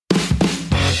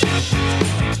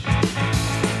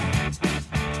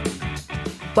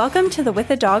Welcome to the With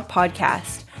a Dog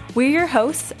podcast. We're your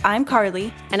hosts. I'm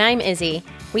Carly. And I'm Izzy.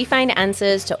 We find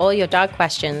answers to all your dog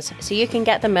questions so you can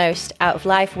get the most out of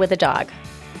life with a dog.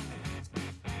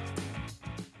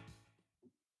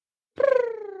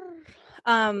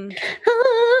 Was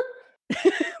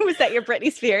that your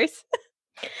Britney Spears?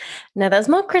 No, that's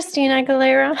more Christina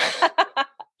Aguilera.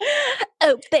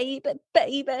 Oh, baby,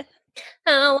 baby.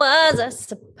 How was I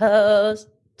supposed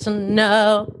to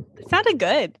know? It sounded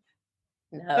good.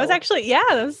 No. That was actually,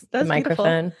 that was the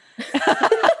microphone.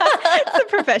 It's a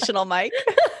professional mic.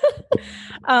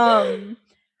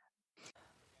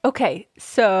 Okay,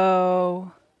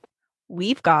 so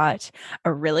we've got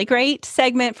a really great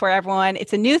segment for everyone.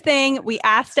 It's a new thing. We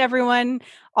asked everyone,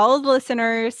 all of the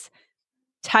listeners,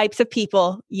 types of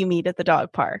people you meet at the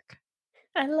dog park.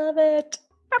 I love it.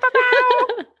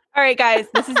 All right, guys,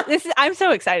 this is I'm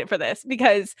so excited for this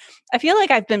because I feel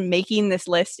like I've been making this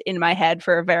list in my head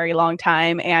for a very long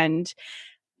time and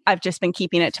I've just been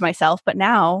keeping it to myself. But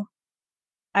now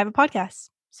I have a podcast.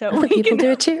 So other people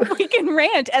do it too. We can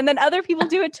rant and then other people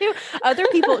do it too. Other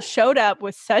people showed up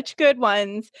with such good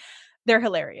ones. They're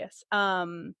hilarious.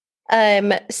 So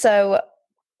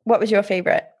what was your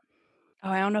favorite? Oh,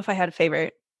 I don't know if I had a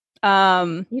favorite.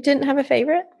 You didn't have a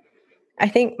favorite? I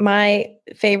think my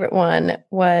favorite one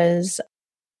was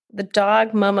the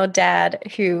dog mom or dad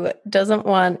who doesn't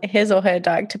want his or her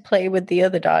dog to play with the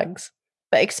other dogs,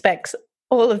 but expects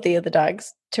all of the other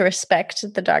dogs to respect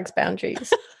the dog's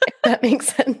boundaries. If that makes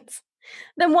sense.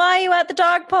 Then why are you at the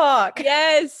dog park?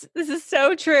 Yes, this is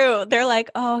so true. They're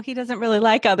like, oh, he doesn't really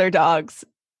like other dogs.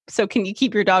 So can you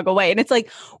keep your dog away? And it's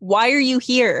like, why are you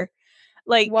here?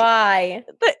 Like, why?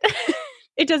 But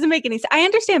it doesn't make any sense. I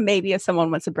understand maybe if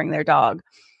someone wants to bring their dog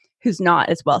who's not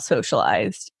as well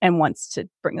socialized and wants to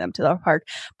bring them to the park,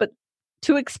 but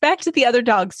to expect the other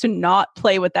dogs to not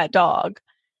play with that dog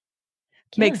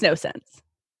makes no sense.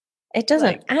 It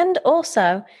doesn't. And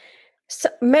also,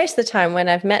 most of the time when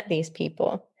I've met these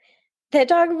people, their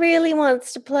dog really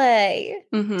wants to play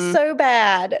so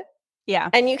bad. Yeah.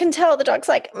 And you can tell the dog's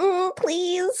like,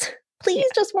 please,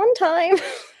 just one time.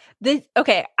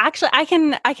 Okay, actually, I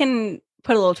can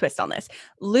put a little twist on this.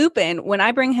 Lupin, when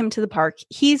I bring him to the park,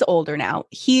 he's older now.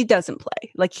 He doesn't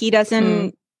play. Like he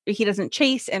doesn't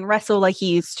chase and wrestle like he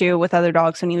used to with other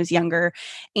dogs when he was younger.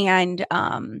 And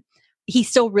he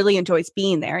still really enjoys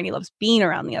being there and he loves being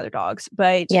around the other dogs.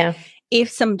 But if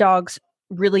some dogs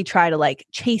really try to like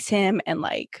chase him and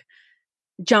like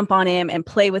jump on him and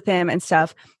play with him and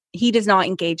stuff, he does not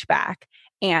engage back.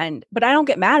 But I don't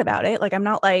get mad about it. Like, I'm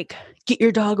not like, get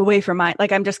your dog away from mine.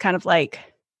 Like, I'm just kind of like,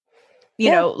 you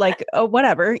know, like, oh,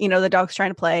 whatever, the dog's trying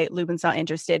to play. Lupin's not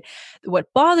interested.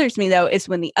 What bothers me though, is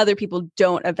when the other people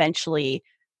don't eventually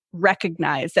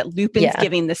recognize that Lupin's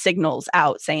giving the signals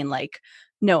out saying like,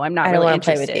 no, I'm not really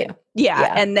interested. Play with you.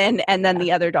 Yeah. And then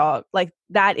the other dog, like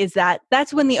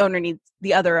that's when the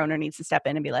other owner needs to step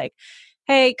in and be like,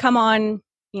 hey, come on,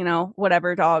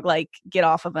 whatever dog, like get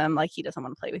off of him. Like he doesn't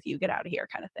want to play with you. Get out of here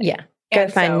kind of thing. Yeah. Go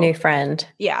find a new friend.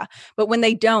 Yeah. But when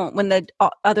they don't, when the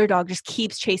other dog just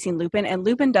keeps chasing Lupin and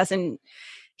Lupin does a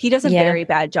very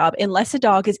bad job. Unless a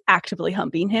dog is actively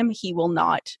humping him, he will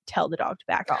not tell the dog to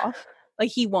back off. Like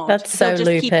he won't. That's so He'll just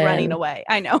Lupin. Keep running away.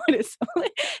 I know it is.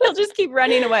 He'll just keep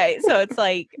running away. So it's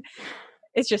like,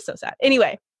 it's just so sad.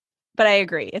 Anyway, but I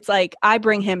agree. It's like I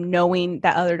bring him knowing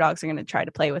that other dogs are going to try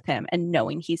to play with him and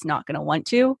knowing he's not going to want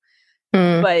to,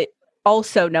 but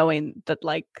also knowing that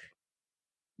like,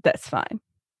 that's fine.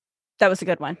 That was a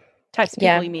good one. Types of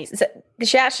people you meet. So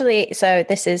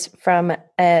this is from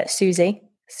Susie.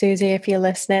 Susie, if you're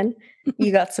listening,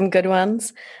 you got some good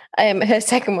ones. Her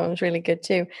second one was really good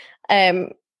too.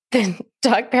 The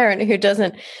dog parent who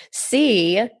doesn't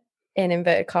see, in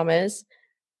inverted commas,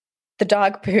 the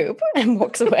dog poop and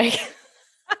walks away.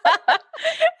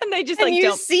 And they just and you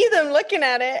don't see them looking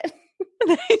at it.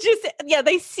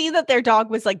 They see that their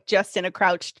dog was like just in a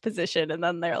crouched position and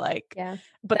then they're like,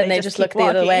 but they just look the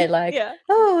other way like,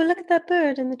 oh, look at that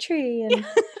bird in the tree. And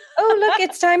oh, look,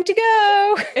 it's time to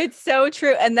go. It's so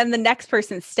true. And then the next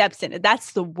person steps in it.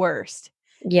 That's the worst.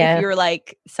 Yeah. If you're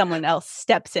like someone else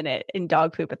steps in it in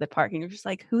dog poop at the park and you're just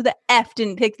like, who the F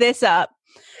didn't pick this up?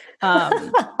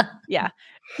 That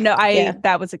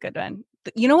was a good one.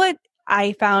 You know what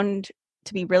I found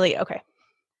to be really okay.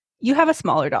 You have a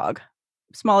smaller dog.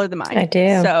 Smaller than mine. I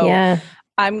do. So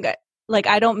I'm like,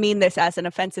 I don't mean this as an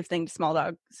offensive thing to small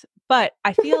dogs, but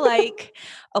I feel like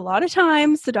a lot of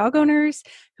times the dog owners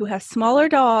who have smaller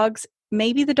dogs,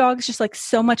 maybe the dog's just like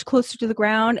so much closer to the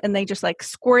ground and they just like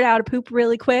squirt out a poop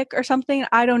really quick or something.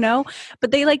 I don't know,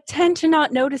 but they like tend to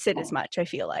not notice it as much. I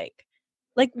feel like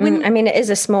Like when I mean, it is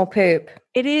a small poop.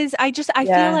 it is, I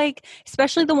feel like,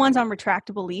 especially the ones on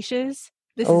retractable leashes.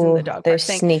 This isn't the dog park those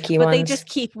thing, sneaky but ones. they just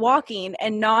keep walking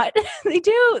and not. They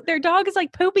do. Their dog is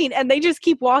like pooping, and they just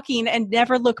keep walking and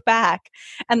never look back.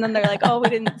 And then they're like, "Oh, we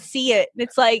didn't see it." And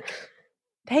it's like,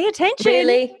 pay attention.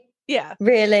 Really? Yeah.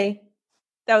 Really?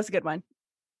 That was a good one.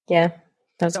 Yeah,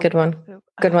 that was a good one.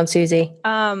 Good one, Susie.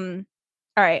 All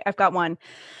right, I've got one.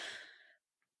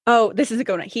 Oh, this is a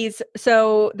good one.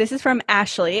 This is from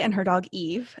Ashley and her dog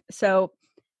Eve. So,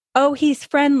 he's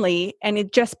friendly and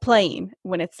it's just playing,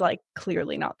 when it's like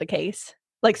clearly not the case.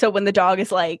 Like, so when the dog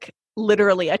is like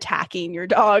literally attacking your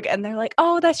dog and they're like,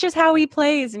 "Oh, that's just how he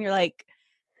plays." And you're like,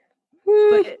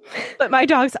 but my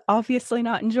dog's obviously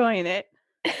not enjoying it.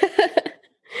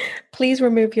 Please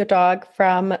remove your dog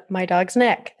from my dog's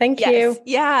neck. Thank you.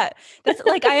 Yeah. That's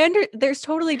like, there's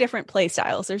totally different play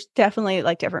styles. There's definitely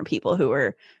like different people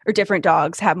or different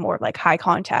dogs have more like high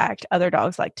contact. Other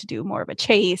dogs like to do more of a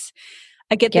chase.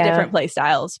 I get the different play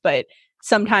styles, but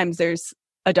sometimes there's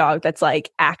a dog that's like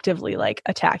actively like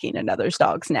attacking another's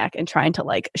dog's neck and trying to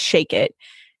like shake it.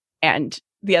 And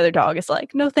the other dog is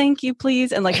like, "No, thank you,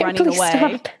 please." And like running away.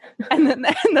 Stop. And then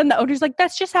the owner's like,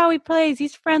 "That's just how he plays.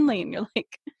 He's friendly." And you're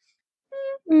like,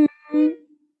 don't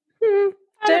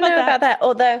know about that.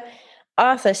 Although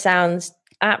Arthur sounds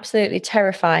absolutely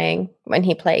terrifying when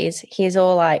he plays. He's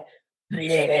all like,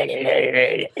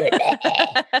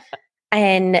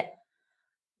 and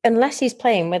unless he's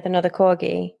playing with another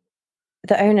corgi,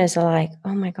 the owners are like,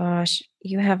 "Oh my gosh,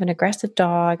 you have an aggressive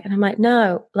dog." And I'm like,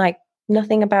 "No, like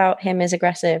nothing about him is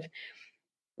aggressive.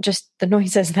 Just the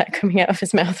noises that are coming out of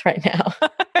his mouth right now."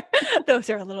 Those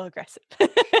are a little aggressive.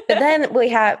 But then we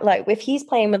have like, if he's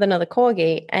playing with another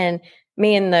corgi and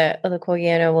me and the other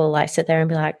corgi owner will like sit there and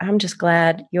be like, "I'm just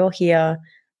glad you're here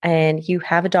and you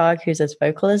have a dog who's as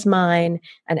vocal as mine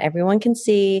and everyone can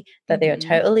see that they are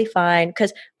totally fine."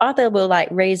 Because Arthur will like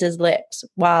raise his lips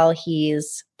while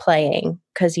he's playing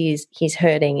because he's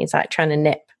hurting. He's like trying to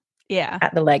nip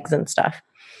at the legs and stuff.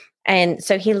 And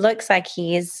so he looks like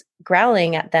he's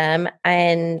growling at them,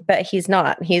 but he's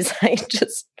not. He's like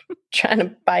just trying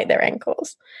to bite their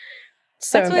ankles.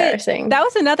 So embarrassing. That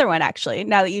was another one, actually.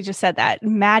 Now that you just said that,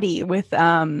 Maddie with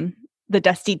the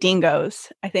Dusty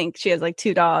Dingoes. I think she has like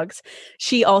 2 dogs.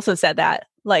 She also said that,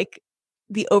 like,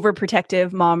 the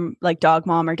overprotective mom, like dog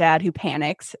mom or dad who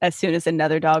panics as soon as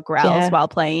another dog growls while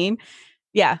playing.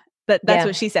 Yeah, that's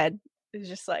what she said. It's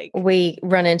just like, we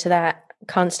run into that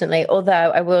constantly.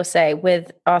 Although I will say,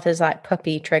 with Arthur's like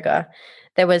puppy trigger,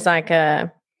 there was like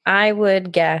I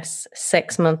would guess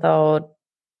 6-month-old,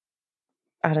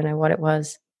 I don't know what it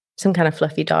was, some kind of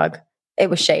fluffy dog.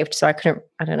 It was shaved, so I don't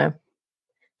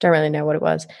really know what it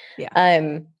was.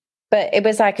 But it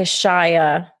was like a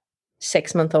shyer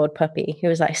 6-month-old puppy who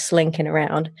was like slinking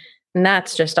around, and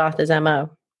that's just Arthur's MO.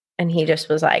 And he just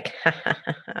was like, "Ha, ha,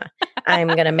 ha, ha. I'm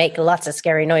going to make lots of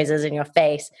scary noises in your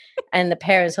face." And the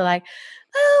parents were like,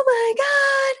 "Oh my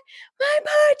God, my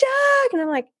poor dog." And I'm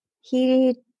like,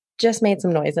 he just made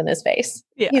some noise in his face.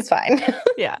 Yeah. He's fine.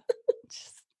 Yeah.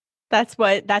 That's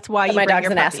why you my bring dog's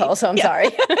your an puppy. asshole, so I'm sorry.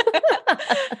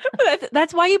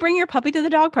 That's why you bring your puppy to the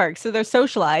dog park. So they're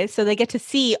socialized, so they get to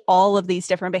see all of these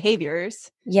different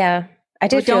behaviors. Yeah. I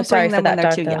do feel sorry for that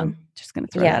dog. Too young. Just going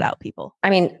to throw that out, people. I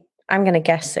mean, I'm going to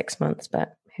guess 6 months,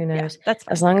 but who knows? Yeah, that's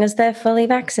fine. As long as they're fully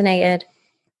vaccinated.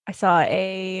 I saw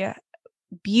a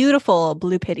beautiful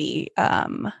blue pitty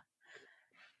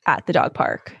at the dog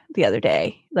park the other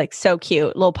day. Like, so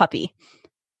cute, little puppy,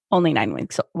 only 9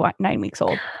 weeks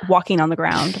old, walking on the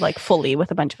ground like fully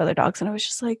with a bunch of other dogs, and I was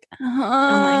just like, oh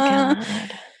my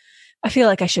God. I feel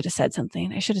like I should have said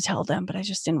something. I should have told them, but I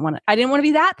just didn't want to. I didn't want to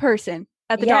be that person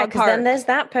at the dog park. Then there's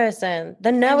that person,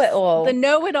 the know-it-all. The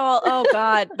know-it-all. Oh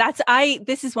God,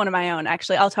 this is one of my own.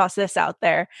 Actually, I'll toss this out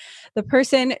there. The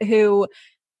person who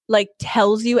like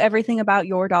tells you everything about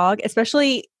your dog,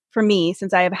 especially for me,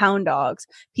 since I have hound dogs,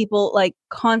 people like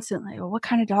constantly, "Well, what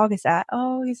kind of dog is that?"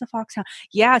 "Oh, he's a foxhound."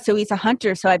 "Yeah, so he's a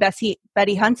hunter. So I bet he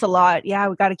hunts a lot." "Yeah,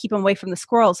 we got to keep him away from the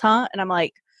squirrels, huh?" And I'm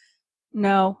like,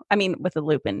 no. I mean, with a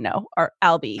Lupin, no. Or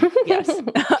Albie, yes.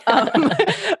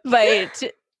 But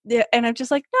yeah, and I'm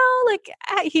just like, no, like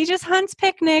he just hunts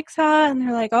picnics, huh? And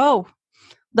they're like, "Oh,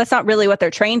 that's not really what they're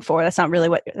trained for. That's not really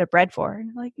what they're bred for."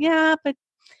 And I'm like, yeah, but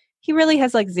he really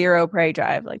has like zero prey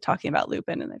drive, like talking about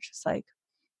Lupin. And they're just like,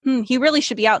 he really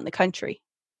should be out in the country.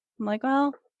 I'm like,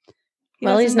 well,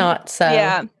 he's not. So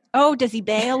yeah. Oh, does he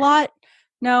bay a lot?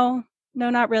 No,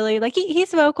 not really. Like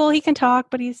he's vocal, he can talk,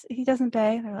 but he doesn't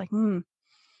bay. They're like,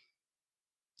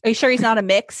 Are you sure he's not a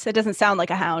mix? It doesn't sound like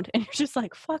a hound. And you're just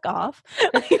like, fuck off.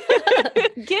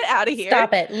 Get out of here.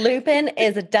 Stop it. Lupin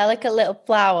is a delicate little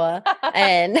flower.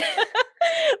 And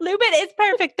Lupin is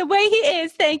perfect the way he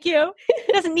is. Thank you.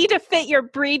 He doesn't need to fit your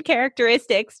breed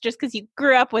characteristics just because you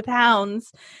grew up with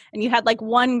hounds and you had like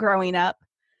one growing up.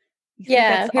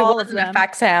 Yeah, who wasn't a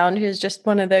foxhound, who's just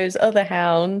one of those other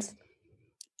hounds.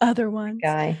 Other ones.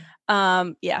 Guy.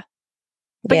 Yeah.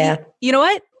 But yeah. You know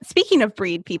what? Speaking of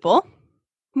breed people,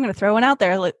 I'm going to throw one out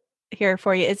there here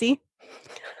for you, Izzy.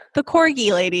 The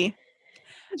corgi lady.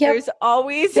 Yep. There's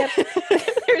always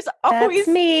there's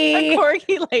me. A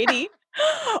corgi lady.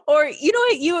 Or you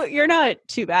know what? You're not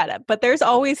too bad at, but there's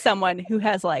always someone who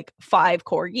has like 5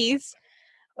 corgis.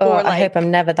 Oh, or I hope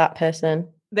I'm never that person.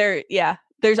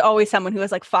 There's always someone who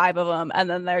has like 5 of them, and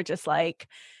then they're just like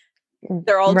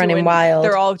they're all running wild.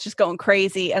 They're all just going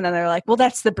crazy, and then they're like, well,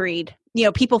 that's the breed. You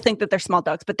know, people think that they're small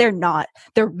dogs, but they're not.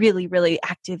 They're really, really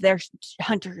active. They're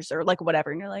hunters or like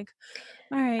whatever. And you're like,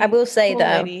 all right. I will say cool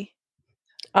though, lady.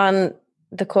 On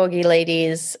the corgi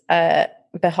lady's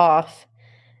behalf,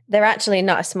 they're actually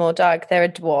not a small dog. They're a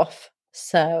dwarf.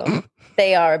 So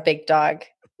they are a big dog.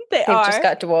 They've just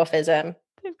got dwarfism.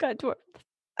 They've got dwarf.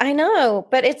 I know,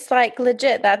 but it's like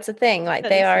legit. That's a thing. Like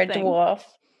they are a dwarf.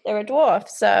 They're a dwarf.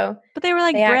 So, but they were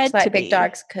like bred like to big be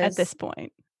dogs at this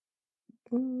point.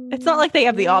 It's not like they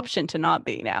have the option to not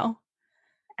be now.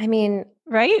 I mean,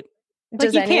 right?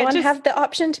 Does anyone have the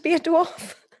option to be a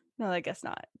dwarf? No, I guess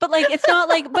not. But like, it's not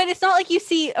like, you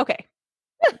see, okay.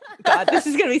 God, this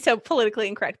is going to be so politically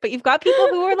incorrect, but you've got people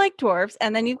who are like dwarves,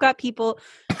 and then you've got people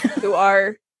who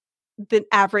are the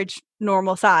average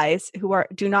normal size who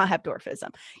do not have dwarfism.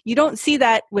 You don't see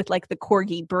that with like the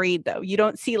corgi breed though. You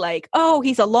don't see like, oh,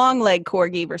 he's a long leg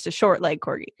corgi versus short leg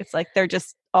corgi. It's like they're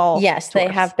just all yes, dwarfs.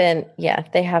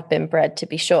 They have been bred to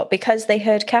be short because they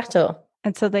herd cattle.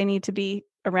 And so they need to be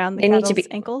around the cattle's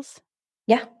ankles?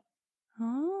 Yeah.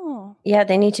 Oh. Yeah,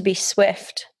 they need to be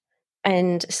swift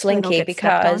and slinky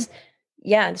because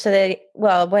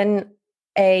when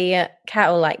a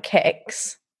cattle like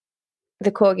kicks,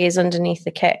 the corgi is underneath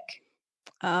the kick.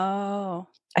 Oh.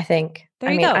 I think.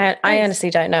 There you go. I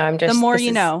honestly don't know. I'm just the more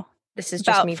you know. This is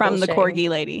just me from the corgi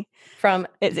lady. From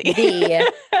the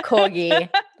corgi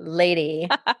lady.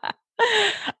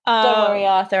 Don't worry,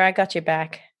 Arthur. I got your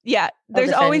back. Yeah,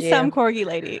 there's always some corgi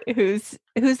lady who's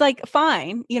like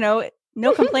fine, you know,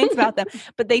 no complaints about them,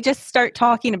 but they just start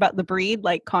talking about the breed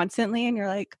like constantly, and you're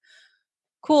like,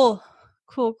 cool.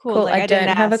 Like, I don't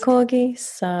have a corgi,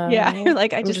 so yeah, you're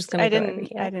like, I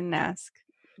didn't ask.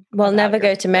 We'll never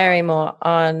go to Marymore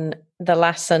on the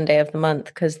last Sunday of the month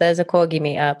because there's a corgi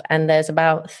meetup and there's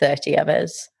about 30 of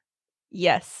us.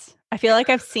 Yes, I feel like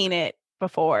I've seen it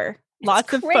before.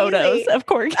 Lots of photos of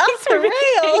corgis. Off the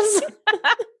rails.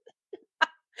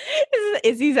 This is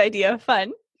Izzy's idea of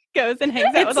fun. Goes and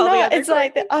hangs out with all the other It's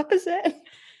like the opposite.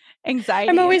 Anxiety.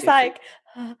 I'm always like,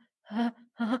 oh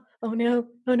no,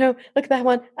 look at that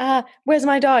one. Where's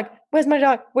my dog?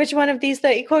 Which one of these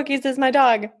 30 corgis is my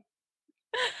dog?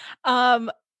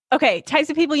 Okay, types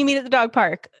of people you meet at the dog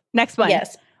park. Next one.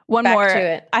 Yes. One back more. To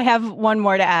it. I have one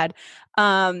more to add.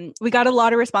 We got a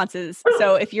lot of responses.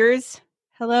 So if yours,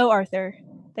 hello, Arthur.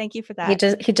 Thank you for that.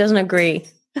 He doesn't agree.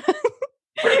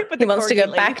 He wants to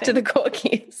go back to the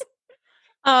corgis.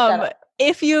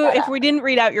 If we didn't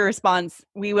read out your response,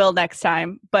 we will next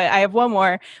time. But I have one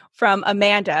more from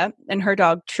Amanda and her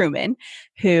dog Truman,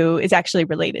 who is actually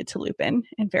related to Lupin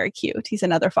and very cute. He's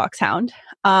another foxhound.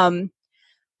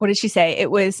 What did she say? It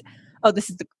was,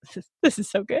 this is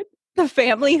so good. The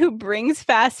family who brings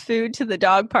fast food to the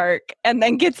dog park and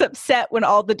then gets upset when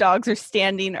all the dogs are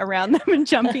standing around them and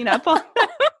jumping up on them.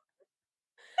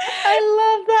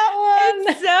 I love that one.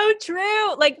 It's so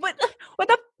true. Like, what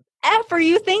the F are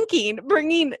you thinking?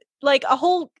 Bringing like a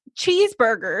whole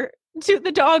cheeseburger to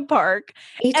the dog park,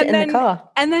 eat it in the car,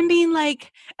 and then being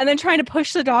like, and then trying to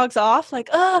push the dogs off, like,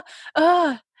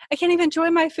 I can't even enjoy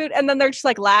my food. And then they're just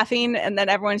like laughing, and then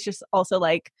everyone's just also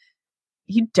like,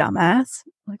 you dumbass!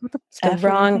 Like, what the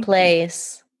wrong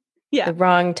place, the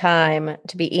wrong time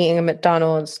to be eating a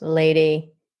McDonald's,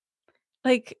 lady.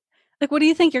 Like, what do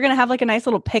you think? You're gonna have like a nice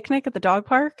little picnic at the dog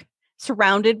park,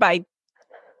 surrounded by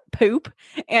poop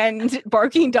and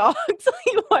barking dogs?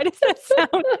 Like, why does that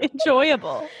sound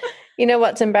enjoyable? You know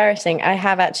what's embarrassing? I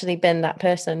have actually been that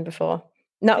person before.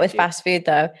 Not with fast food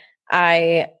though.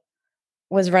 I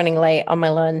was running late on my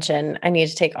lunch and I needed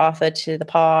to take Arthur to the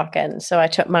park, and so I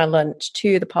took my lunch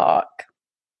to the park,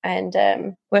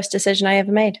 and worst decision I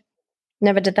ever made.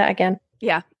 Never did that again.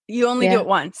 Yeah. You only do it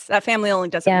once. That family only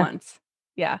does it once.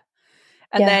 Yeah.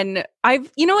 And then I've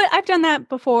done that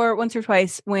before once or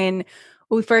twice when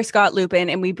we first got Lupin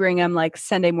and we bring him like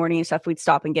Sunday morning and stuff, we'd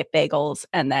stop and get bagels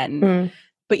and then,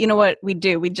 but you know what we'd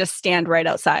do? We'd just stand right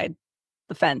outside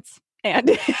the fence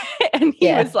and, and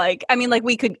he was like, I mean, like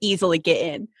we could easily get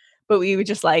in, but we would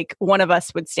just like, one of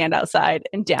us would stand outside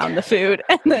and down the food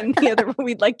and then the other one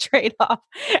we'd like trade off.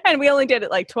 And we only did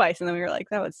it like twice. And then we were like,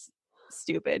 that was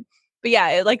stupid. But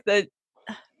yeah, like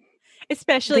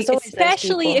especially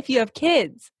if you have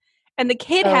kids and the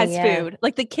kid has food,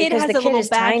 like the kid has a little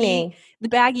baggie, the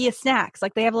baggie of snacks,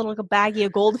 like they have a little baggie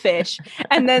of goldfish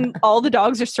and then all the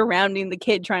dogs are surrounding the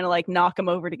kid trying to like knock him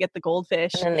over to get the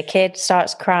goldfish. And then the kid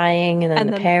starts crying and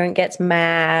then the parent gets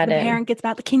mad. The parent gets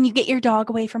mad. Like, can you get your dog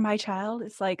away from my child?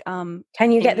 It's like, can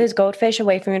you get those goldfish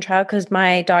away from your child? Because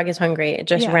my dog is hungry. It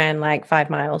just ran like 5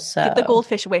 miles. So get the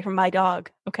goldfish away from my dog.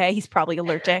 Okay. He's probably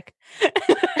allergic.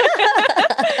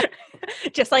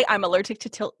 Just like I'm allergic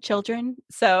to children.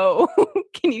 So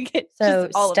can you get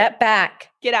step back,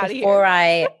 get out of here before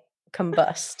I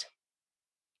combust.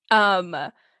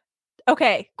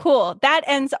 Okay, cool. That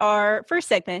ends our first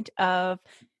segment of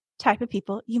type of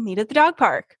people you meet at the dog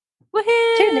park.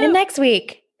 Woohoo! Tune in next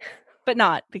week. But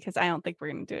not because I don't think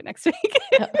we're going to do it next week.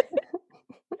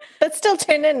 But still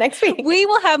tune in next week. We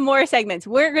will have more segments.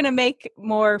 We're going to make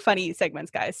more funny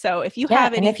segments, guys. So if you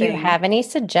have anything, and if you have any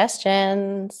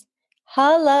suggestions,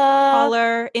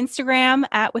 holler. Instagram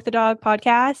at With the Dog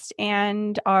Podcast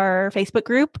and our Facebook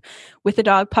group With the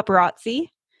Dog Paparazzi.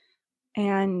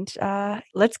 And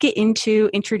let's get into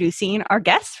introducing our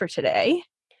guests for today.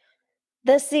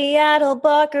 The Seattle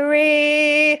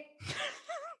Barkery.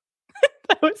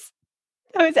 that was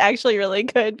actually really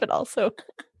good, but also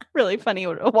really funny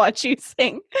to watch you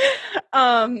sing.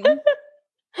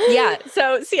 Yeah,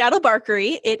 so Seattle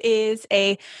Barkery, it is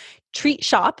a treat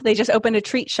shop. They just opened a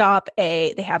treat shop.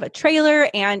 They have a trailer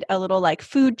and a little like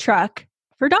food truck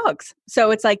for dogs.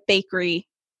 So it's like bakery,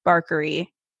 Barkery.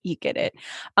 You get it.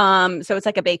 So it's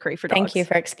like a bakery for dogs. Thank you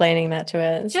for explaining that to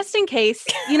us. Just in case,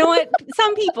 you know what?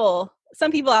 Some people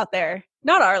out there,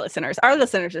 not our listeners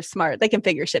are smart. They can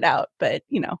figure shit out, but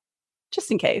you know,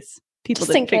 just in case people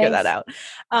didn't figure that out.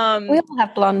 We all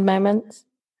have blonde moments.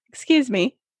 Excuse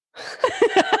me.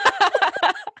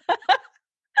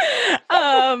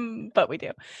 But we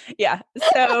do. Yeah.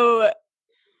 So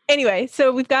anyway,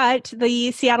 so we've got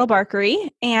the Seattle Barkery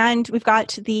and we've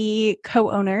got the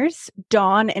co-owners,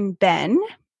 Dawn and Ben,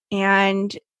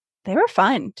 and they were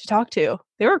fun to talk to.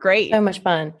 They were great. So much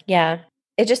fun. Yeah.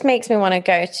 It just makes me want to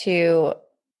go to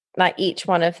like each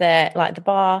one of their, like the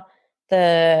bar,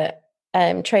 the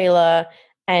trailer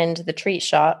and the treat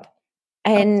shop.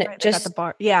 And just the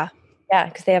bar. Yeah. Yeah.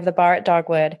 Because they have the bar at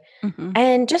Dogwood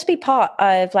and just be part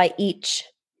of like each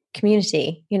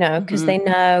community, you know, because they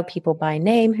know people by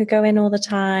name who go in all the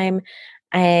time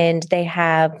and they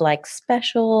have like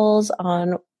specials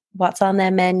on what's on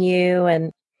their menu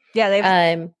and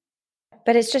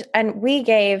but it's just, and we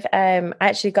gave I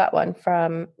actually got one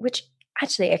from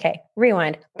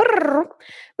rewind,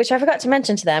 which I forgot to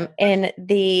mention to them in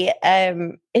the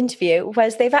interview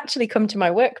was they've actually come to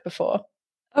my work before.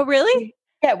 Oh really?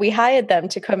 Yeah, we hired them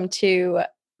to come to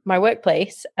my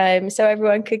workplace so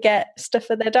everyone could get stuff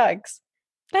for their dogs.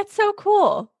 That's so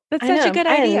cool. That's such a good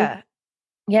idea.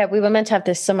 Yeah, we were meant to have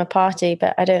this summer party,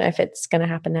 but I don't know if it's going to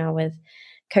happen now with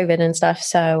COVID and stuff.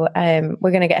 So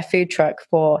we're going to get a food truck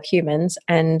for humans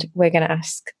and we're going to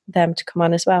ask them to come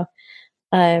on as well.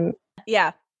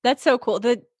 Yeah, that's so cool.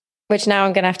 Which now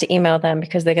I'm going to have to email them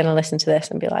because they're going to listen to this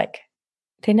and be like,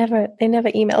 they never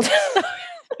emailed.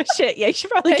 Shit, yeah, you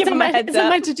should probably give them a heads up. It's on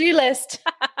my to-do list.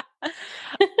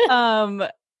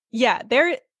 Yeah,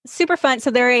 they're super fun.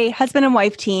 So they're a husband and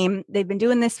wife team. They've been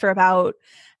doing this for about,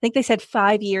 I think they said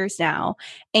 5 years now.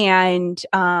 And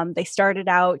they started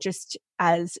out just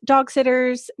as dog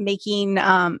sitters, making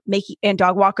and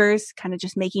dog walkers, kind of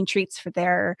just making treats for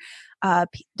their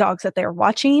dogs that they're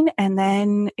watching. And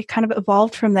then it kind of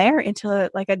evolved from there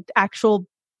into like an actual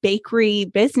bakery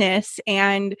business.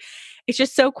 And it's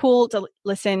just so cool to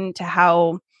listen to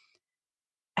how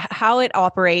it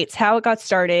operates, how it got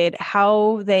started,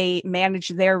 how they manage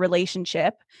their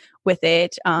relationship with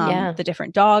it, the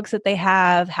different dogs that they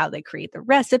have, how they create the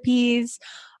recipes,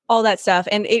 all that stuff.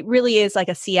 And it really is like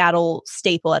a Seattle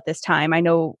staple at this time. I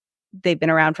know they've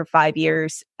been around for 5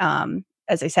 years,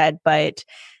 as I said, but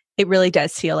it really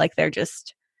does feel like they're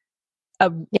just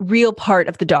a real part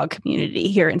of the dog community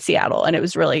here in Seattle. And it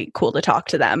was really cool to talk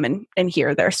to them and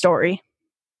hear their story.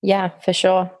 Yeah, for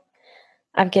sure.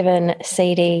 I've given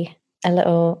Sadie a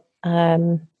little,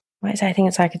 what is it? I think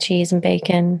it's like a cheese and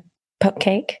bacon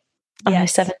cupcake on her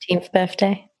 17th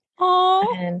birthday.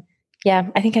 Oh, and Yeah,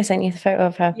 I think I sent you the photo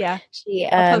of her. Yeah. She,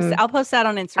 I'll post that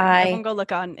on Instagram. Everyone go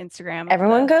look on Instagram.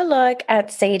 Everyone go look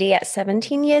at Sadie at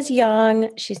 17 years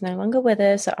young. She's no longer with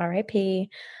us, so RIP.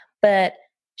 But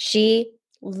she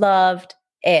loved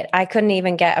it. I couldn't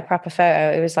even get a proper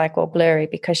photo. It was like all blurry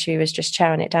because she was just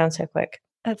chowing it down so quick.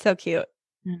 That's so cute.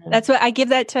 That's what I give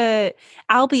that to.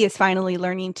 Albie is finally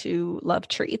learning to love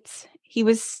treats. He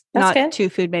was not too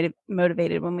food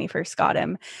motivated when we first got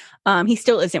him. He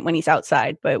still isn't when he's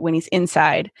outside, but when he's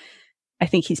inside, I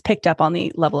think he's picked up on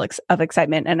the level of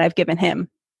excitement, and I've given him,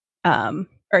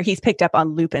 or he's picked up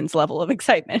on Lupin's level of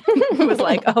excitement. It was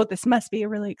like, oh, this must be a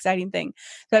really exciting thing.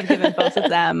 So I've given both of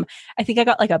them. I think I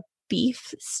got like a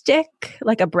beef stick, it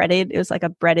was like a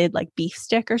breaded like beef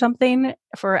stick or something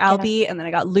for Albie. And then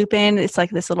I got Lupin. It's like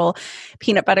this little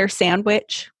peanut butter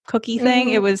sandwich cookie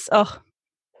thing. It was,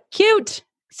 cute.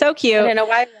 So cute. I don't know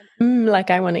why. Like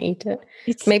I want to eat it.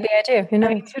 Maybe I do. Who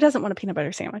knows? Who doesn't want a peanut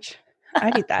butter sandwich?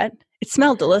 I'd eat that. It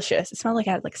smelled delicious. It smelled like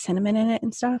it had like cinnamon in it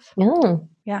and stuff. Oh.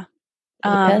 Yeah.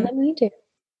 Better than we do.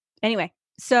 Anyway,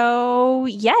 so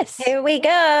yes. Here we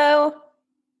go.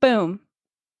 Boom.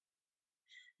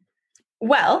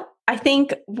 Well, I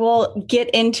think we'll get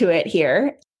into it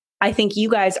here. I think you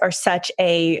guys are such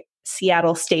a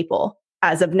Seattle staple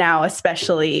as of now,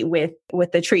 especially with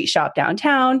the treat shop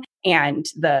downtown and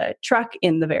the truck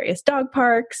in the various dog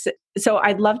parks. So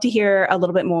I'd love to hear a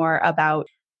little bit more about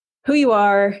who you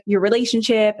are, your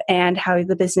relationship, and how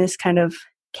the business kind of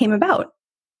came about.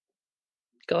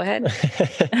 Go ahead.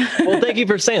 Well, thank you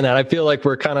for saying that. I feel like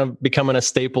we're kind of becoming a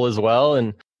staple as well,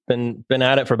 and been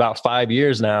at it for about 5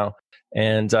 years now.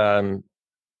 And how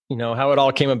it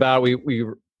all came about. We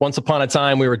once upon a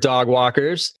time we were dog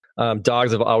walkers.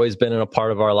 Dogs have always been a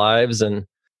part of our lives, and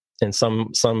in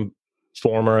some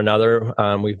form or another.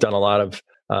 We've done a lot of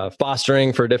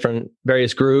fostering for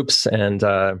various groups, and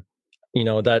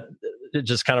that it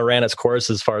just kind of ran its course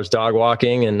as far as dog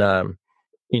walking. And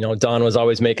Dawn was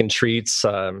always making treats,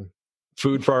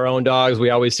 food for our own dogs. We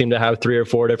always seemed to have 3 or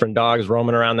 4 different dogs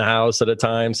roaming around the house at a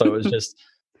time, so it was just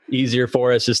easier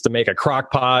for us just to make a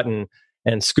crock pot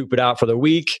and scoop it out for the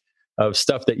week of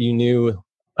stuff that you knew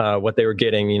what they were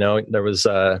getting. There was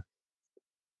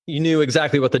you knew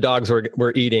exactly what the dogs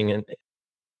were eating. And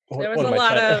there was a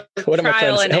lot of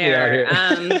trial and error.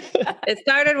 It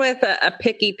started with a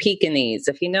picky Pekingese.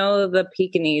 If you know the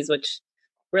Pekingese, which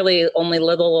really only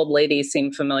little old ladies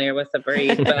seem familiar with the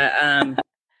breed, but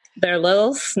they're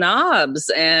little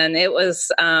snobs. And it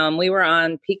was, we were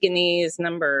on Pekingese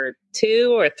number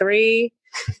 2 or 3.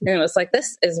 And it was like,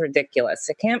 this is ridiculous.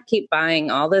 I can't keep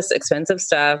buying all this expensive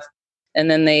stuff. And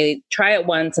then they try it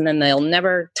once and then they'll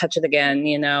never touch it again.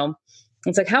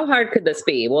 It's like, how hard could this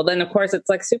be? Well, then of course it's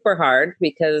like super hard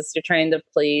because you're trying to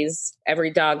please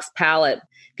every dog's palate.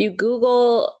 If you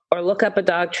Google or look up a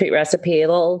dog treat recipe,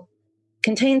 it'll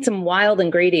contain some wild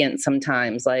ingredients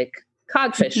sometimes, like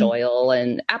codfish oil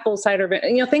and apple cider,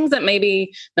 things that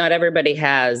maybe not everybody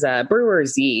has,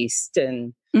 brewer's yeast.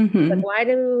 And like, why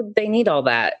do they need all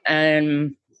that?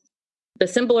 And the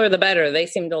simpler, the better. They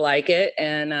seem to like it.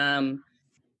 And,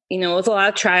 it was a lot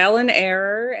of trial and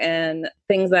error, and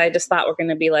things that I just thought were going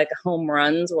to be like home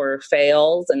runs were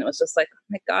fails. And it was just like, oh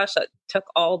my gosh, that took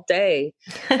all day.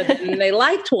 But then they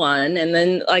liked one. And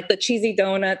then like the cheesy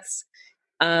donuts,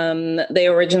 they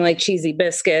originally cheesy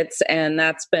biscuits, and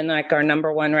that's been like our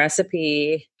number one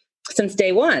recipe since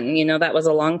day one. That was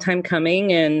a long time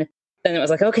coming. And then it was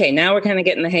like, okay, now we're kind of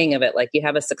getting the hang of it. Like you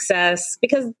have a success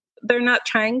because they're not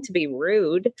trying to be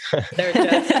rude. They're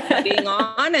just being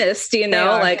honest,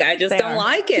 like I just don't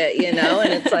like it, and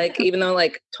it's like, even though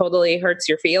like totally hurts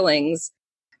your feelings,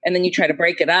 and then you try to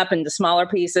break it up into smaller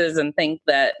pieces and think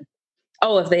that,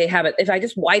 oh, if I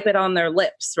just wipe it on their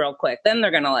lips real quick, then they're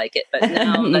going to like it. But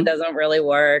no, that doesn't really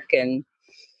work. And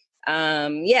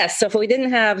so if we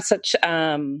didn't have such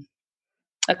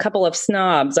a couple of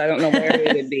snobs, I don't know where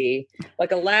we would be.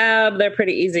 Like a lab, they're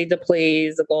pretty easy to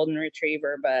please, a golden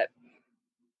retriever, but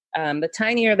the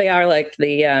tinier they are, like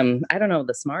the, I don't know,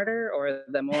 the smarter or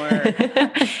the more,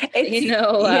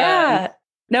 yeah.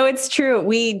 No, it's true.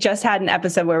 We just had an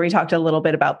episode where we talked a little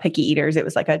bit about picky eaters. It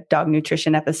was like a dog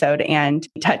nutrition episode and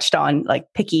touched on like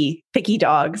picky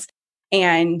dogs.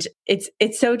 And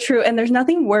it's so true. And there's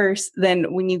nothing worse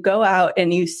than when you go out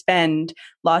and you spend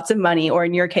lots of money, or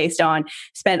in your case, Dawn,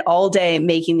 spend all day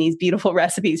making these beautiful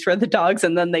recipes for the dogs,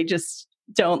 and then they just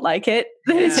don't like it.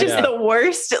 It's just the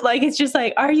worst. Like, it's just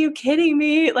like, are you kidding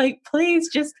me? Like, please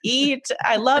just eat.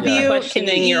 I love you.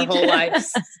 Questioning your whole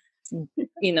life's,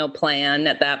 plan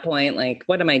at that point. Like,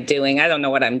 what am I doing? I don't know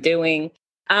what I'm doing.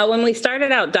 When we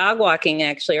started out dog walking,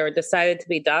 actually, or decided to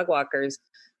be dog walkers,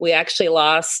 we actually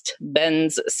lost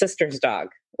Ben's sister's dog.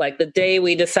 Like the day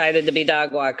we decided to be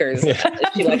dog walkers,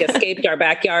 she like escaped our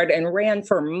backyard and ran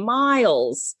for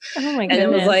miles. Oh my goodness. goodness.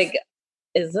 And it was like,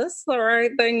 is this the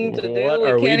right thing to do? What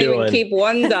are we can't doing? even keep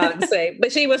one dog safe.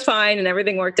 But she was fine and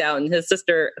everything worked out. And his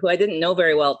sister, who I didn't know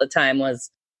very well at the time, was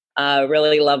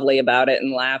really lovely about it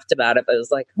and laughed about it. But it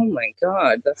was like, oh my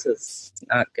God, this is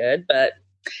not good. But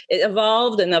it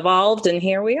evolved, and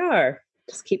here we are.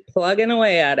 Just keep plugging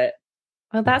away at it.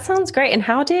 Well, that sounds great. And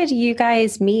how did you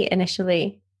guys meet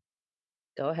initially?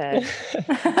 Go ahead.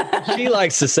 She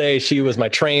likes to say she was my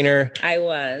trainer. I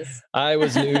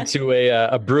was new to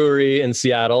a brewery in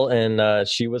Seattle, and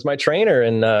she was my trainer.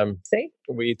 And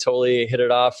we totally hit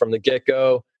it off from the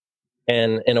get-go.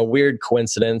 And in a weird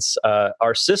coincidence,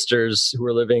 our sisters, who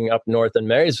were living up north in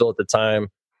Marysville at the time,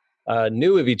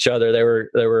 knew of each other. They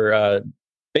were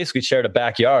basically shared a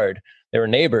backyard. They were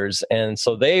neighbors. And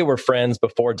so they were friends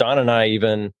before Don and I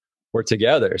even were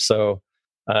together. So,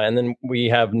 and then we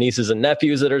have nieces and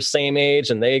nephews that are same age,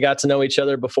 and they got to know each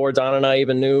other before Don and I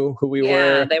even knew who we were.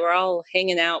 Yeah, they were all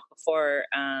hanging out before.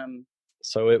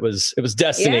 So it was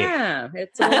destiny. Yeah,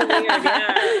 it's a little weird.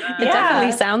 Yeah, it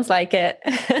definitely sounds like it.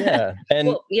 Yeah,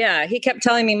 and he kept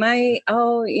telling me my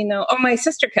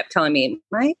sister kept telling me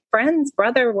my friend's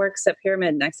brother works at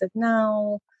Pyramid, and I said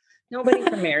no. Nobody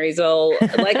from Marysville,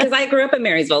 because I grew up in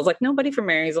Marysville. I was like, nobody from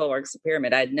Marysville works at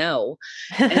Pyramid. I'd know.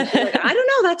 And she's like, I don't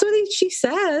know. That's what she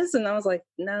says. And I was like,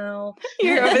 no.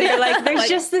 You're over there like, there's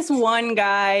just this one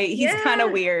guy. He's kind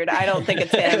of weird. I don't think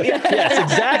it's him. Yes,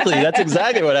 exactly. That's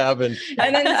exactly what happened.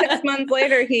 And then 6 months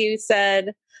later, he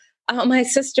said, oh, my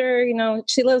sister,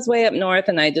 she lives way up north.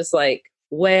 And I just like,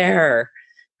 where?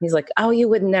 He's like, oh, you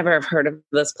would never have heard of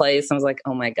this place. I was like,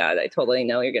 oh my God, I totally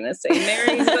know you're going to say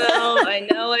Marysville. I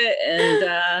know it.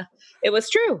 And it was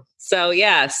true. So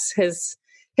yes, his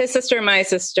sister and my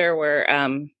sister were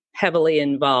heavily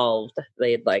involved.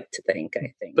 They'd like to think,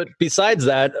 I think. But besides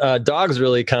that, dogs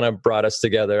really kind of brought us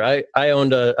together. I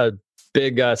owned a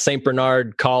big St.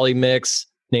 Bernard Collie mix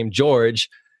named George.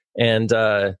 And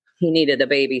he needed a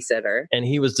babysitter. And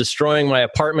he was destroying my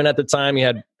apartment at the time. He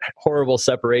had horrible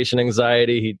separation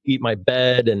anxiety. He'd eat my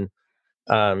bed, and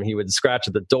he would scratch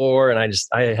at the door. And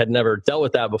I had never dealt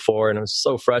with that before. And it was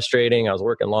so frustrating. I was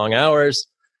working long hours.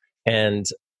 And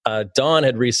Dawn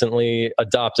had recently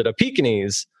adopted a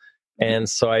Pekingese. And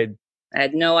so I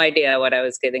had no idea what I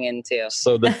was getting into.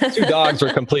 So the two dogs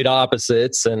were complete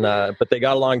opposites, and but they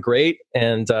got along great.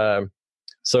 And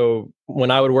so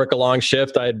when I would work a long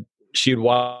shift, she'd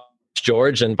watch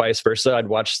George, and vice versa. I'd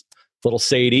watch little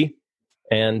Sadie,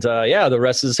 and the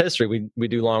rest is history. We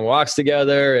do long walks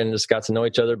together and just got to know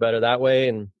each other better that way.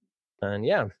 And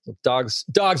dogs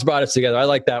brought us together. I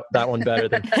like that one better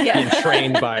than being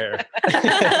trained by her.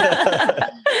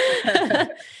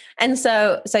 And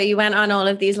so you went on all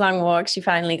of these long walks. You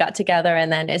finally got together,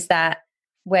 and then is that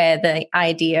where the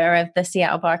idea of the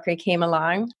Seattle Barkery came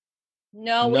along?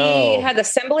 No, we had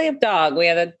Assembly of Dog. We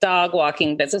had a dog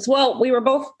walking business. Well, we were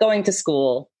both going to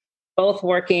school, both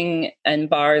working in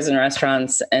bars and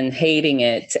restaurants and hating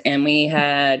it. And we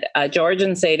had George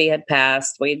and Sadie had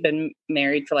passed. We'd been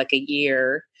married for like a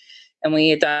year, and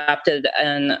we adopted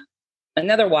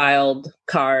another wild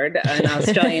card, an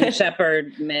Australian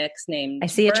Shepherd mix named I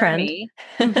see a Bernie.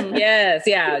 trend. Yes,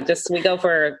 yeah. Just we go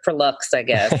for looks, I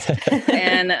guess.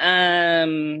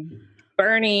 And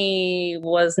Bernie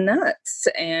was nuts,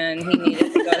 and he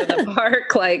needed to go to the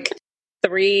park like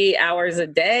 3 hours a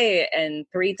day and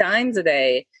 3 times a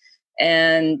day.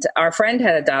 And our friend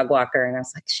had a dog walker, and I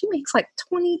was like, she makes like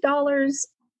 $20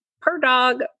 per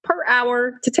dog per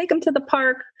hour to take him to the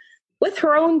park with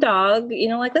her own dog.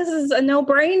 This is a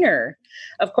no-brainer.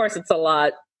 Of course, it's a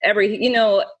lot. Every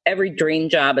dream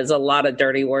job is a lot of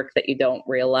dirty work that you don't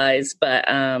realize, but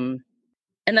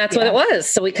and that's what it was.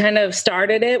 So we kind of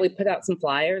started it. We put out some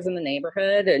flyers in the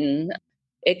neighborhood, and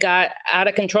it got out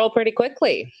of control pretty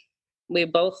quickly. We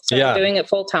both started doing it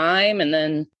full time, and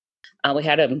then we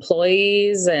had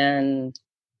employees, and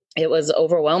it was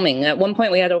overwhelming. At one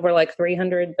point, we had over like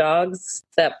 300 dogs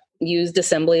that used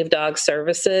Assembly of Dog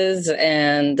services,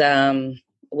 and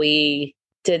we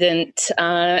didn't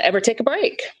ever take a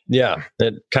break. Yeah,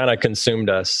 it kind of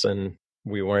consumed us, and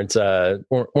we weren't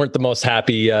the most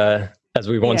happy as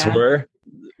we once were.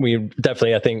 We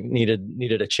definitely, I think,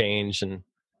 needed a change,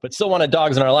 but still wanted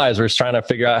dogs in our lives. We're just trying to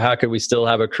figure out how could we still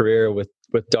have a career with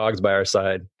dogs by our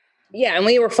side. Yeah, and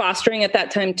we were fostering at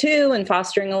that time too, and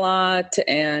fostering a lot,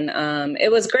 and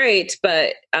it was great.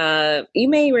 But you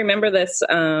may remember this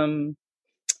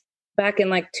back in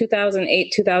like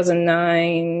 2008,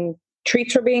 2009.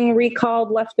 treats were being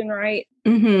recalled left and right,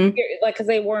 like because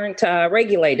they weren't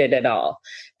regulated at all.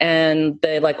 And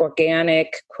the like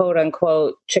organic quote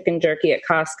unquote chicken jerky at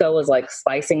Costco was like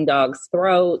slicing dogs'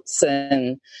 throats,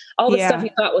 and all the stuff you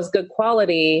thought was good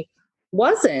quality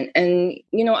wasn't. And,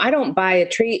 you know, I don't buy a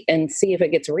treat and see if it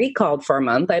gets recalled for a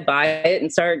month. I buy it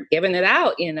and start giving it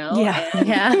out, you know?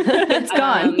 It's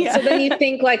gone. So then you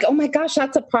think like, oh my gosh,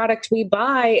 that's a product we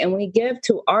buy and we give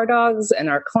to our dogs and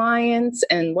our clients.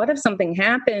 And what if something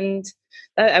happened?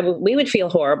 We would feel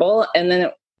horrible. And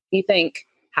then you think,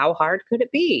 how hard could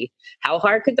it be? How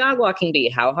hard could dog walking be?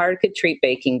 How hard could treat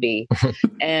baking be?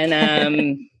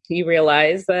 And you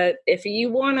realize that if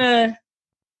you want to,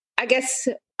 I guess,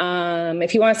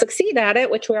 if you want to succeed at it,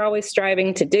 which we're always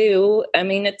striving to do, I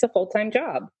mean, it's a full-time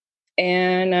job.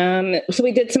 And so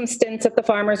we did some stints at the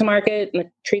farmer's market, and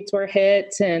the treats were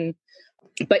hit,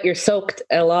 but you're soaked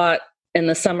a lot in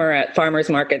the summer at farmers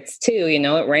markets too. You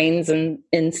know, it rains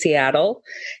in Seattle.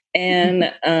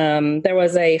 And there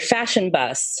was a fashion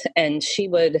bus, and she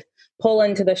would pull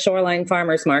into the Shoreline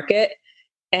Farmers Market,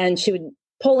 and she would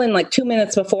pull in like 2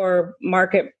 minutes before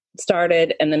market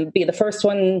started and then be the first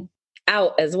one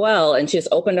out as well. And she just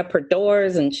opened up her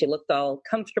doors and she looked all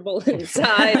comfortable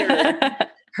inside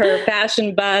her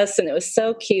fashion bus, and it was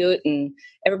so cute. And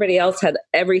everybody else had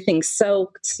everything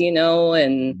soaked, you know,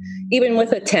 and even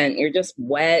with a tent, you're just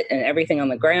wet and everything on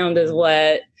the ground is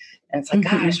wet. And it's like,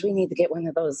 gosh, we need to get one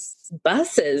of those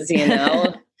buses, you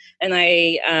know. And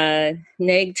I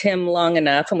nagged him long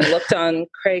enough, and we looked on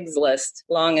Craigslist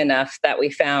long enough that we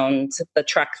found the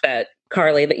truck that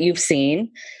Carly, that you've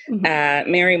seen at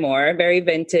Marymore, very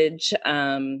vintage,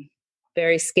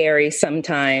 very scary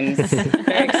sometimes,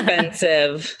 very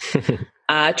expensive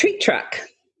treat truck.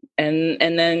 And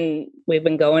then we've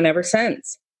been going ever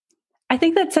since. I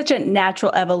think that's such a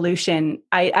natural evolution.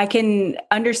 I can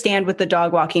understand with the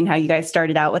dog walking, how you guys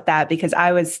started out with that, because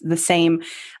I was the same.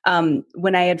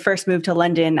 When I had first moved to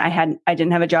London, I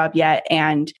didn't have a job yet,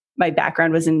 and my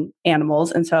background was in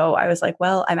animals. And so I was like,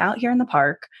 well, I'm out here in the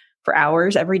park for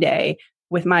hours every day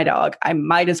with my dog. I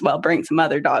might as well bring some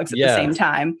other dogs at the same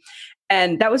time.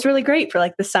 And that was really great for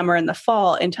like the summer and the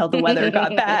fall until the weather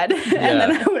got bad. And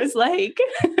then I was like,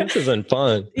 this isn't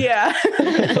fun.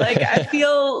 Like I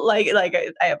feel like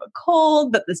I have a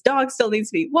cold, but this dog still needs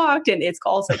to be walked, and it's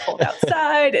also cold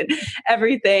outside and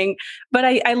everything. But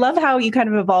I love how you kind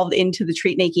of evolved into the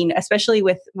treat making, especially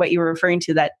with what you were referring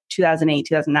to, that 2008,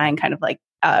 2009 kind of like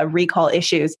recall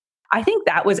issues. I think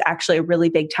that was actually a really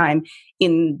big time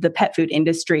in the pet food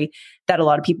industry that a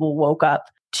lot of people woke up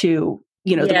to,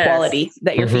 you know, the quality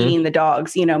that you're feeding the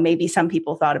dogs. You know, maybe some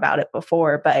people thought about it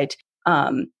before, but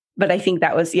I think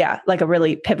that was, like a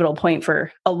really pivotal point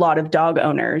for a lot of dog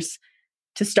owners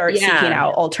to start seeking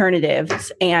out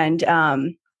alternatives. And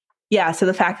so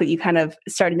the fact that you kind of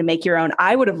started to make your own,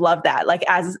 I would have loved that. Like,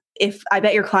 I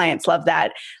bet your clients love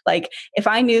that. Like, if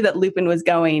I knew that Lupin was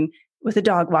going with a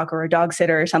dog walker or a dog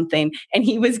sitter or something, and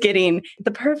he was getting the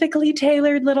perfectly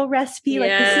tailored little recipe, like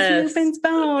this is Lupin's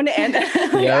bone, and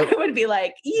I would be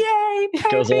like, yay,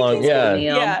 perfect. Goes along,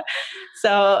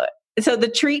 So the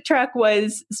treat truck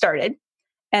was started,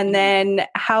 and then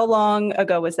how long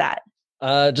ago was that?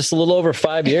 Just a little over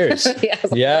 5 years.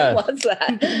 When was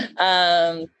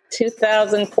that?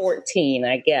 2014,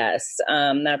 I guess.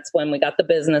 That's when we got the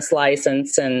business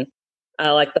license, and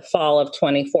like the fall of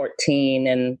 2014,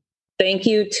 and thank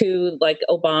you to like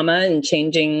Obama and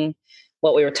changing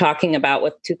what we were talking about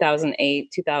with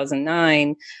 2008,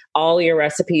 2009. All your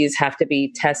recipes have to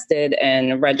be tested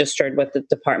and registered with the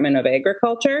Department of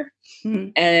Agriculture.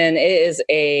 And it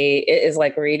is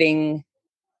like reading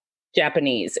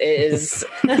Japanese. It is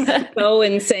so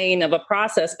insane of a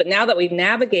process. But now that we've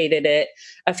navigated it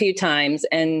a few times,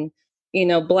 and, you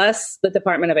know, bless the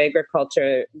Department of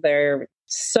Agriculture, they're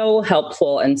so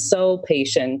helpful and so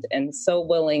patient and so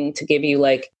willing to give you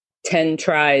like 10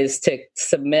 tries to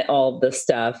submit all of this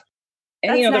stuff. And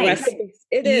that's you know, nice. the recipes,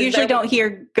 you usually don't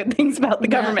hear good things about the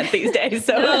government these days.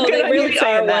 So no, they really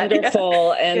are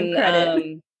wonderful.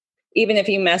 And even if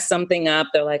you mess something up,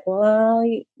 they're like, well,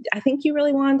 I think you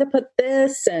really wanted to put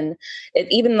this. And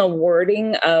even the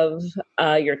wording of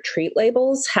your treat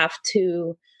labels have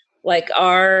to, like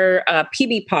our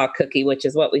PB paw cookie, which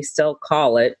is what we still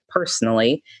call it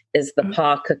personally, is the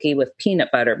paw cookie with peanut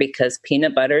butter, because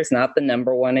peanut butter is not the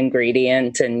number one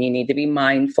ingredient, and you need to be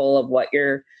mindful of what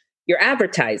you're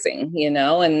advertising, you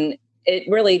know. And it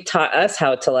really taught us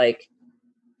how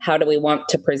do we want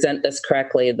to present this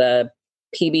correctly. The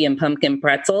PB and pumpkin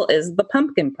pretzel is the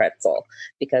pumpkin pretzel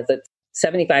because it's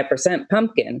 75%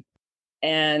 pumpkin.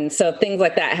 And so things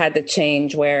like that had to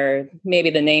change, where maybe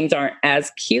the names aren't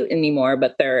as cute anymore,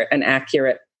 but they're an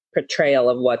accurate portrayal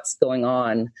of what's going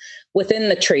on within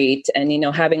the treat. And,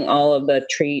 having all of the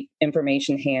treat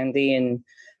information handy and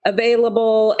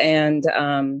available. And,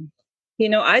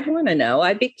 I'd want to know,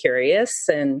 I'd be curious.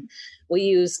 And we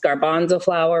use garbanzo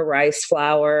flour, rice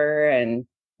flour, and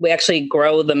we actually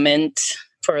grow the mint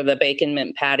for the bacon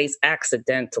mint patties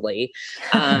accidentally.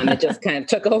 It just kind of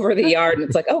took over the yard, and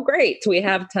it's like, oh, great, we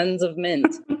have tons of mint.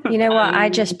 You know what? I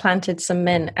just planted some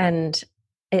mint, and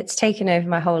it's taken over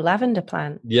my whole lavender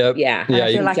plant. Yep. Yeah.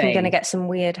 I feel like I'm going to get some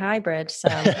weird hybrid. So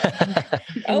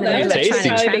that's tasty.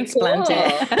 Trying to transplant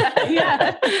it.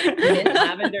 Yeah. Mint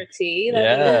lavender tea.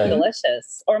 That'd be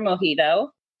delicious. Or mojito.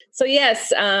 So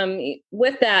yes,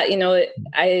 with that,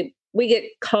 we get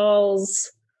calls,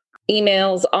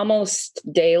 emails almost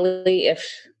daily, if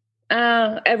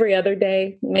every other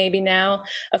day, maybe now,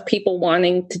 of people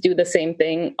wanting to do the same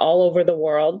thing all over the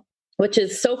world, which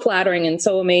is so flattering and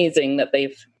so amazing that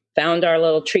they've found our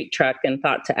little treat truck and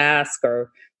thought to ask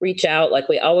or reach out. Like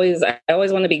I always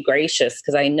want to be gracious,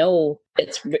 because I know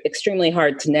it's extremely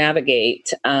hard to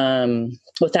navigate.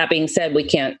 With that being said, we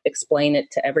can't explain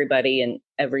it to everybody in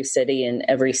every city and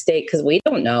every state, because we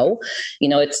don't know.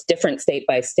 It's different state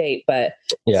by state, but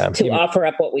to offer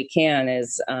up what we can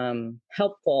is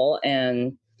helpful.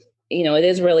 And, it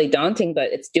is really daunting,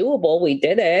 but it's doable. We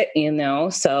did it,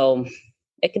 so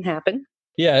it can happen.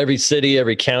 Yeah, every city,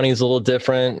 every county is a little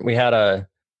different.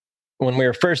 When we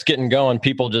were first getting going,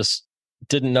 people just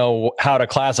didn't know how to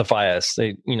classify us. They,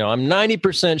 I'm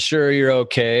 90% sure you're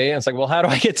okay. And it's like, well, how do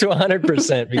I get to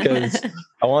 100%? Because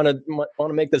I want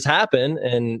to make this happen.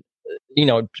 And,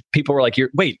 people were like, your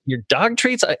dog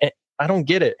treats? I don't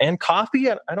get it. And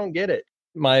coffee? I don't get it.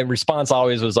 My response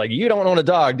always was like, you don't own a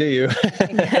dog, do you?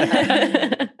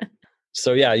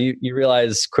 So yeah, you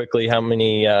realize quickly how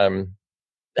many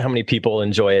people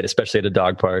enjoy it, especially at a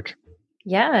dog park.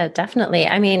 Yeah, definitely.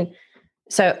 I mean,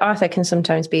 so Arthur can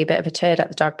sometimes be a bit of a turd at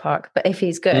the dog park, but if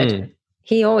he's good,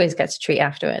 he always gets a treat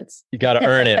afterwards. You got to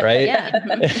earn it, right?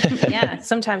 Yeah.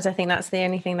 Sometimes I think that's the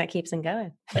only thing that keeps him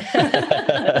going.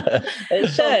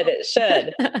 It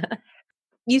should.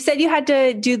 You said you had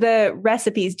to do the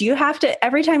recipes. Do you have to,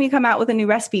 every time you come out with a new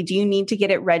recipe, do you need to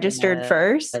get it registered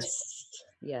first?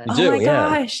 Yes. Oh my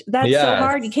gosh. That's so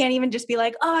hard. You can't even just be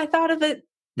like, oh, I thought of it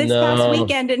this past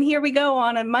weekend and here we go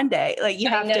on a Monday. Like you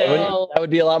have to. That would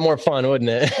be a lot more fun, wouldn't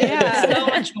it? Yeah. So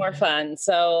much more fun.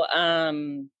 So,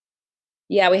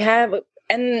 we have,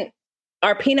 and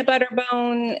our peanut butter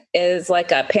bone is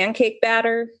like a pancake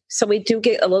batter. So we do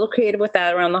get a little creative with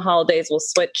that around the holidays. We'll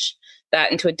switch that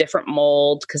into a different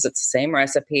mold because it's the same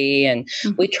recipe. And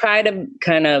we try to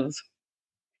kind of,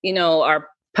 our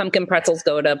pumpkin pretzels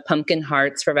go to pumpkin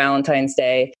hearts for Valentine's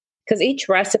Day, because each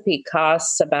recipe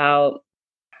costs about,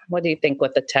 what do you think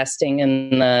with the testing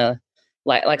and the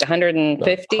like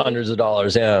 150? Hundreds of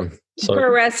dollars, yeah. So,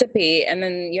 per recipe. And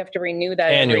then you have to renew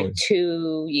that annually. Every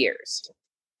 2 years.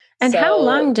 And how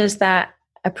long does that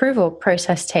approval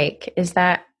process take? Is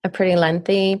that a pretty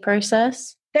lengthy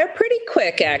process? They're pretty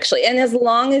quick, actually. And as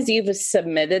long as you've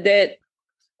submitted it,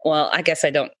 well, I guess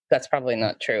that's probably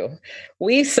not true.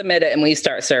 We submit it and we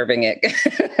start serving it.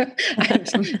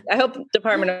 I hope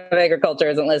Department of Agriculture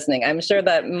isn't listening. I'm sure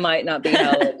that might not be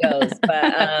how it goes.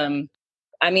 But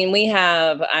we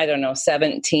have,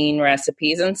 17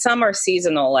 recipes, and some are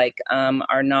seasonal, like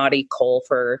our naughty coal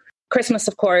for Christmas,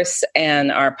 of course,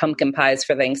 and our pumpkin pies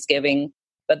for Thanksgiving.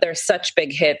 But they're such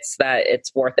big hits that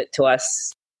it's worth it to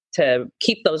us to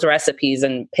keep those recipes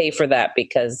and pay for that,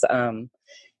 because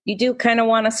you do kind of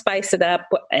want to spice it up.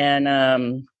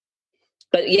 And,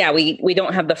 but yeah, we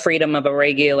don't have the freedom of a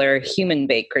regular human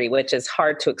bakery, which is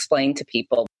hard to explain to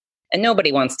people. And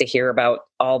nobody wants to hear about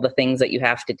all the things that you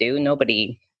have to do.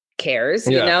 Nobody cares.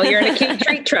 Yeah. You're in a cute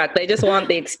treat truck. They just want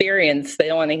the experience. They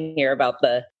don't want to hear about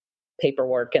the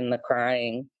paperwork and the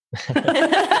crying. The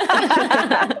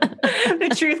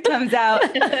truth comes out.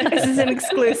 This is an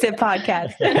exclusive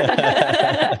podcast.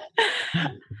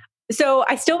 So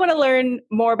I still want to learn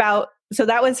more about, so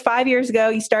that was 5 years ago,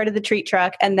 you started the treat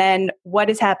truck, and then what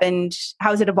has happened?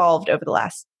 How's it evolved over the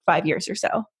last 5 years or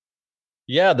so?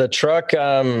 Yeah, the truck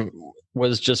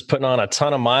was just putting on a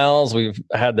ton of miles. We've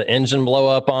had the engine blow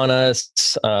up on us,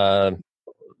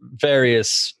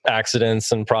 various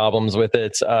accidents and problems with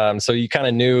it. So you kind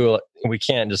of knew we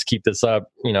can't just keep this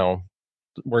up,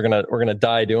 we're gonna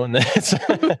die doing this.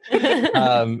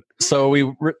 So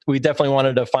we definitely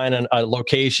wanted to find a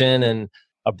location, and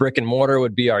a brick and mortar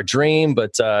would be our dream,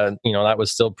 but that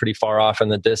was still pretty far off in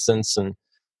the distance. And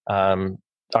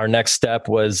our next step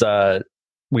was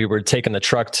we were taking the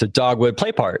truck to Dogwood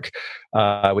Play Park,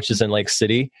 which is in Lake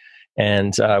City.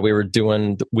 And we were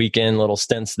doing weekend little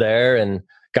stints there and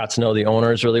got to know the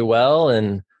owners really well.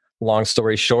 And long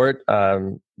story short,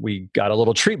 we got a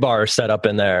little treat bar set up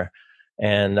in there.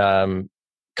 And a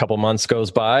couple months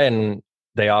goes by and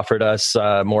they offered us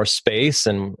more space,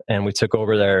 and we took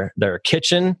over their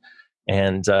kitchen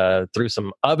and threw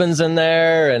some ovens in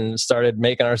there and started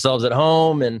making ourselves at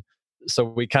home. And so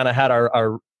we kind of had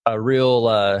our real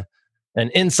an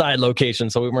inside location,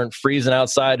 so we weren't freezing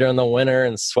outside during the winter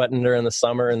and sweating during the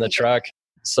summer in the truck.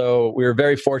 So we were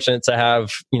very fortunate to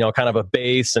have, kind of a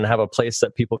base and have a place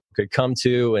that people could come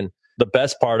to. And the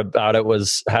best part about it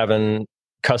was having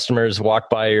customers walk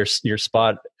by your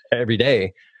spot every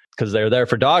day, because they're there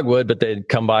for Dogwood, but they'd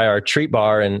come by our treat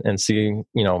bar and see,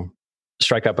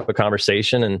 strike up a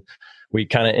conversation. And we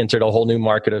kind of entered a whole new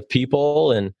market of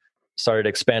people and started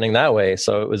expanding that way.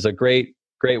 So it was a great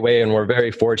way. And we're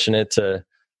very fortunate to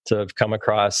have come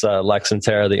across Lex and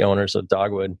Tara, the owners of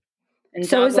Dogwood. And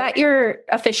so is that your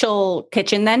official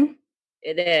kitchen then?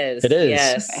 It is. It is.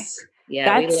 Yes. Okay.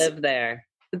 Yeah, we live there.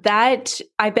 That,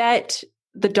 I bet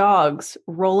the dogs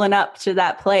rolling up to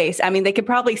that place, I mean, they could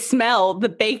probably smell the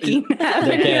baking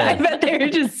happening. I bet they're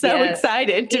just so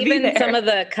excited to be there. Some of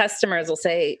the customers will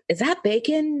say, "Is that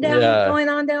bacon going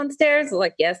on downstairs?"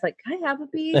 Like, yes. Like, can I have a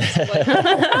piece? Like,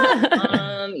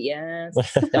 yes.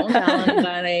 Don't tell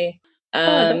anybody.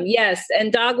 Yes.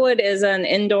 And Dogwood is an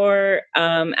indoor,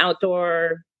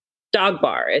 outdoor dog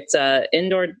bar. It's a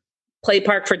indoor play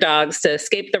park for dogs to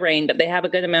escape the rain, but they have a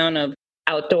good amount of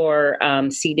outdoor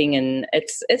seating, and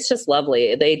it's just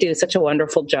lovely. They do such a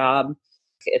wonderful job.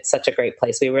 It's such a great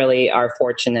place. We really are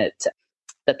fortunate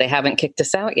that they haven't kicked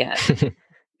us out yet.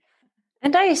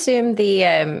 And I assume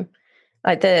the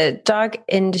dog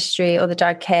industry or the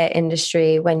dog care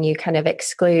industry, when you kind of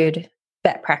exclude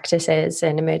vet practices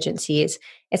and emergencies,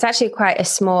 it's actually quite a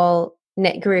small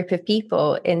knit group of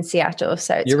people in Seattle.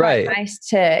 So it's quite nice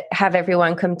to have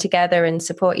everyone come together and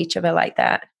support each other like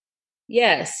that.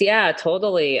 Yes. Yeah,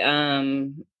 totally.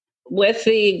 With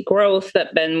the growth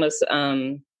that Ben was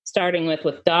starting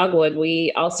with Dogwood,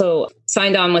 we also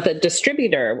signed on with a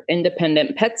distributor,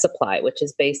 Independent Pet Supply, which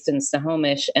is based in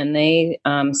Snohomish, and they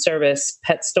service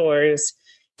pet stores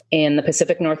in the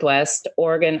Pacific Northwest,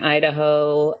 Oregon,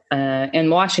 Idaho,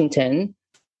 and Washington,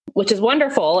 which is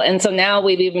wonderful. And so now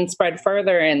we've even spread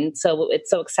further. And so it's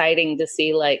so exciting to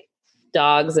see like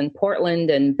dogs in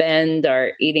Portland and Bend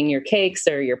are eating your cakes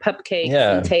or your pup cakes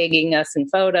and tagging us in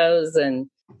photos. And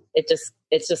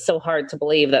it's just so hard to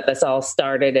believe that this all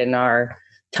started in our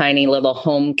tiny little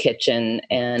home kitchen,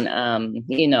 and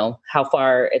how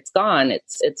far it's gone.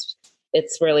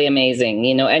 It's really amazing.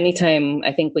 Anytime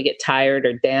I think we get tired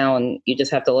or down, you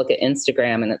just have to look at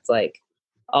Instagram, and it's like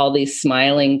all these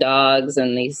smiling dogs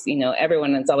and these,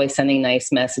 everyone that's always sending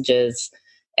nice messages,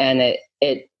 and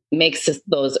it makes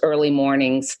those early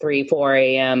mornings, 3-4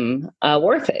 a.m.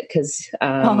 Worth it, because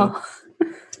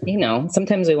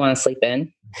sometimes we want to sleep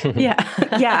in. Yeah,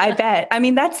 I bet. I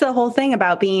mean, that's the whole thing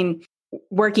about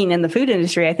working in the food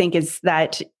industry, I think, is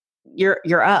that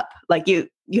you're up. Like you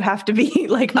have to be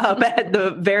like up at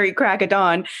the very crack of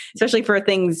dawn, especially for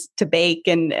things to bake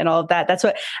and all of that. That's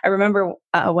what I remember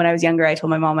when I was younger. I told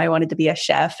my mom I wanted to be a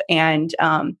chef, and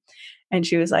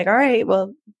she was like, "All right,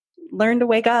 well, learn to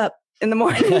wake up in the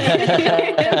morning."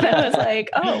 And I was like,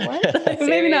 "Oh, what?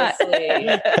 Maybe not."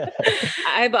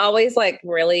 I've always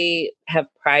really have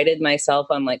prided myself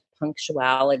on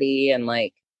punctuality and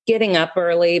getting up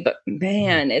early, but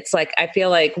man, it's I feel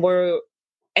like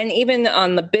and even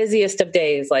on the busiest of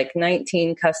days,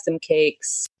 19 custom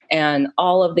cakes and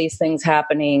all of these things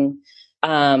happening,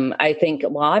 I think,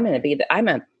 well,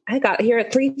 I got here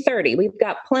at 3:30. We've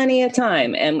got plenty of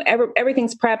time, and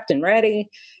everything's prepped and ready.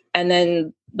 And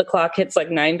then the clock hits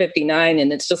 9:59,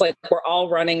 and it's just we're all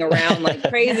running around like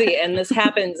crazy. And this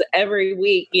happens every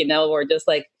week, we're just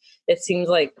it seems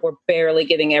like we're barely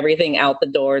getting everything out the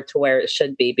door to where it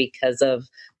should be because of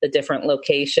the different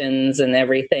locations and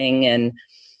everything. And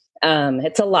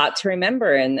it's a lot to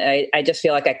remember. And I just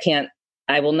feel like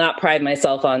I will not pride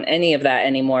myself on any of that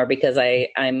anymore, because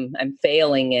I'm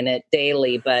failing in it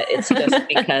daily, but it's just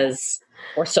because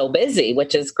we're so busy,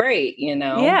 which is great,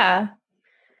 Yeah.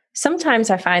 Sometimes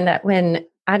I find that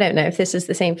I don't know if this is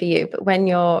the same for you, but when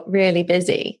you're really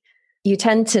busy, you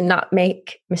tend to not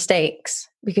make mistakes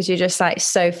because you're just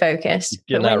so focused.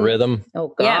 Get in that rhythm.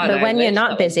 Oh God. Yeah, but when you're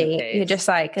not busy, you're just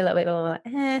a little bit more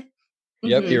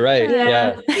Yep, you're right.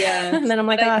 Yeah. And then I'm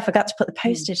I forgot to put the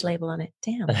postage label on it.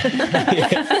 Damn.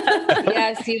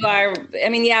 Yes, you are. I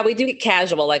mean, yeah, we do get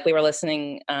casual. We were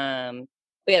listening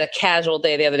we had a casual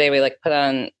day the other day.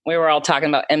 We were all talking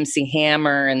about MC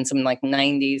Hammer and some like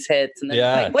 90s hits. And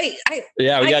then wait, I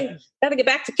gotta get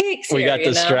back to cakes. We got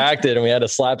distracted and we had to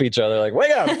slap each other like,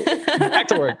 wake up, back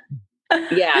to work.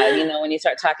 Yeah. When you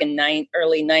start talking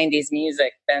early 90s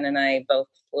music, Ben and I both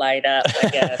light up, I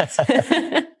guess.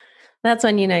 That's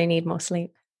when you need more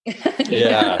sleep.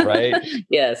 Yeah, right.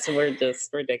 Yes, we're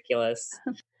just ridiculous.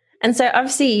 And so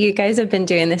obviously you guys have been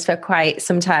doing this for quite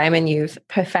some time and you've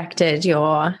perfected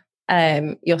your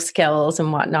skills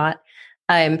and whatnot.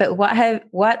 But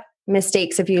what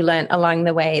mistakes have you learned along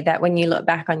the way that when you look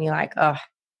back on, you're like, oh,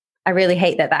 I really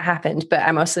hate that happened, but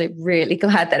I'm also really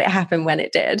glad that it happened when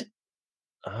it did?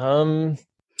 I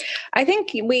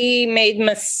think we made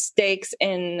mistakes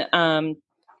in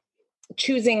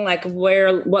choosing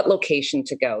what location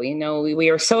to go.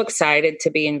 We were so excited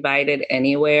to be invited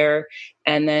anywhere.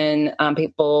 And then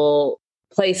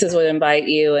places would invite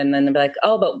you and then they'd be like,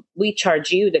 oh, but we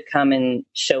charge you to come and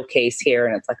showcase here.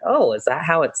 And it's like, oh, is that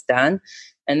how it's done?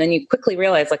 And then you quickly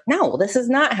realize no, this is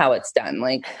not how it's done.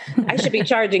 I should be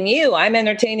charging you. I'm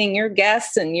entertaining your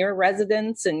guests and your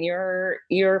residents and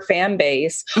your fan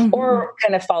base, or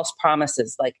kind of false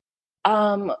promises.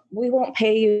 We won't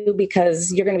pay you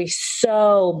because you're going to be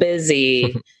so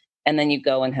busy. And then you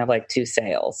go and have 2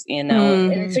 sales,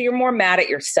 and so you're more mad at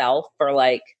yourself for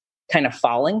kind of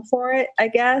falling for it, I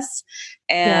guess.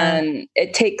 And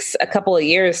it takes a couple of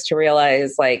years to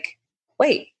realize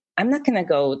wait, I'm not going to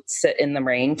go sit in the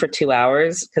rain for 2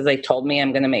 hours because they told me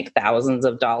I'm going to make thousands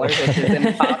of dollars, which is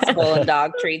impossible in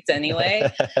dog treats anyway.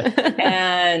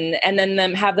 And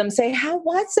then have them say, how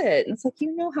was it? And it's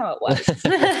how it was.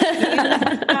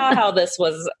 You know how this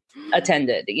was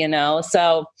attended,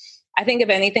 So I think if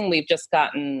anything, we've just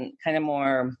gotten kind of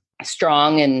more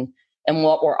strong in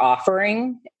what we're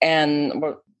offering. And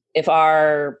if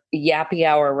our yappy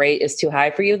hour rate is too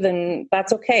high for you, then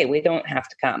that's okay. We don't have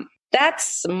to come.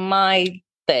 That's my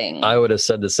thing. I would have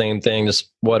said the same thing, just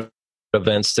what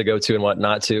events to go to and what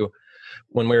not to.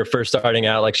 When we were first starting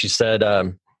out, like she said,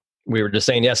 we were just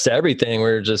saying yes to everything.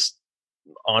 We were just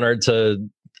honored to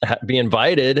be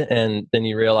invited. And then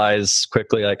you realize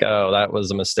quickly oh, that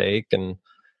was a mistake.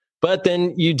 But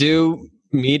then you do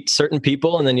meet certain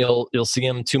people and then you'll see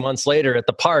them 2 months later at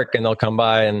the park and they'll come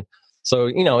by. And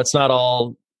so, it's not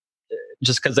all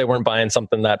just because they weren't buying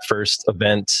something that first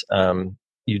event.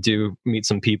 You do meet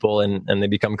some people and they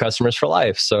become customers for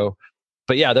life. So,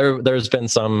 but yeah, there's been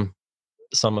some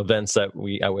events that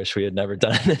I wish we had never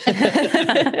done.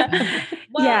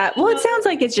 Yeah. Well, it sounds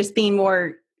like it's just being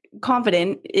more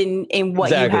confident in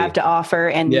what you have to offer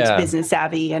and business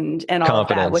savvy and all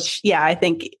confidence. Of that, I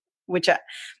think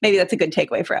maybe that's a good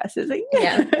takeaway for us. Is that's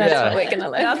what we're gonna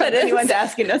learn. Not that anyone's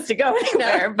asking us to go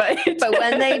anywhere, but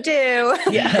when they do,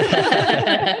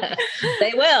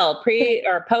 they will. Pre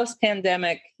or post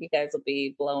pandemic, you guys will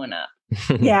be blowing up.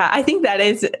 Yeah, I think that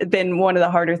has been one of the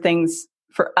harder things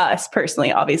for us personally.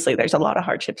 Obviously, there's a lot of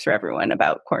hardships for everyone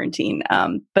about quarantine.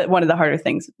 But one of the harder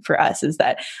things for us is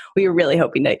that we were really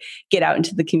hoping to get out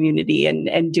into the community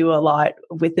and do a lot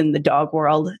within the dog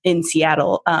world in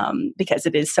Seattle because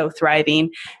it is so thriving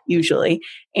usually.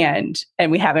 And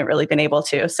we haven't really been able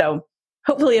to. So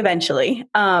hopefully eventually.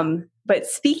 But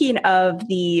speaking of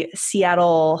the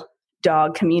Seattle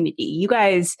dog community, you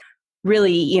guys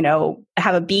really,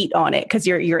 have a beat on it because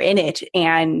you're in it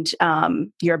and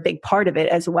you're a big part of it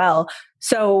as well.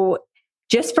 So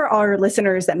just for our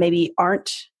listeners that maybe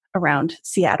aren't around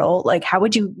Seattle, how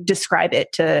would you describe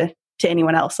it to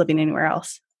anyone else living anywhere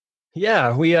else?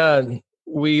 Yeah,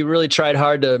 we really tried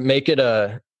hard to make it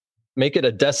a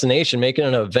destination, make it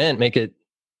an event, make it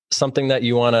something that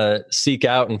you want to seek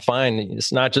out and find.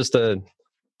 It's not just a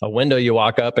window you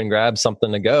walk up and grab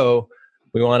something to go.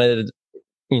 We wanted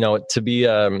to be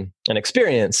an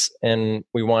experience, and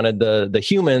we wanted the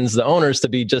humans, the owners, to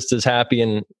be just as happy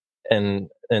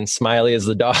and smiley as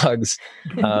the dogs.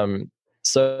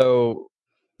 So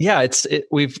yeah,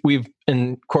 we've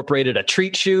incorporated a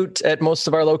treat shoot at most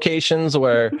of our locations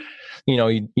where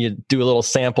you do a little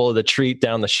sample of the treat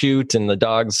down the chute and the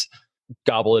dogs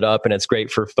gobble it up, and it's great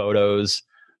for photos.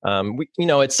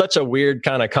 It's such a weird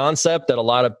kind of concept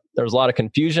that there was a lot of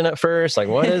confusion at first.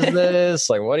 What is this?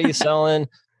 What are you selling?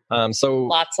 So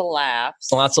lots of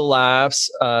laughs.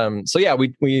 So yeah,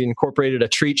 we incorporated a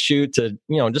treat shoot to,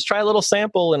 just try a little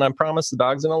sample, and I promise the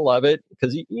dog's going to love it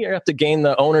because you have to gain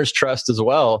the owner's trust as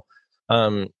well.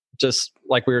 Just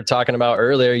like we were talking about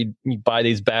earlier, you buy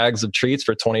these bags of treats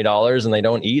for $20 and they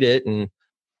don't eat it. And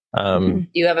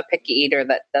you have a picky eater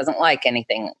that doesn't like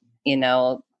anything,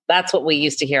 that's what we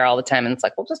used to hear all the time. And it's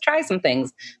well, just try some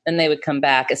things. Then they would come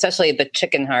back, especially the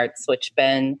chicken hearts, which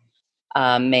Ben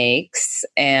makes.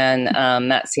 And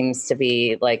that seems to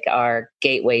be like our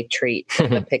gateway treat for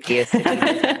the pickiest.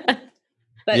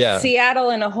 But Seattle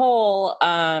in a whole,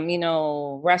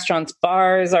 restaurants,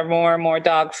 bars are more and more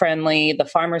dog friendly. The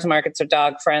farmers markets are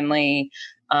dog friendly.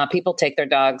 People take their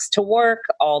dogs to work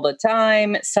all the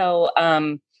time. So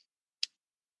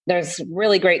there's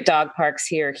really great dog parks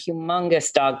here,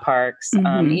 humongous dog parks,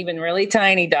 even really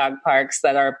tiny dog parks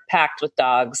that are packed with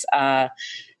dogs.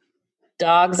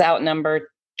 Dogs outnumber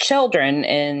children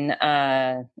in,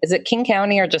 is it King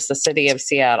County or just the city of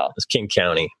Seattle? It's King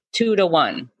County.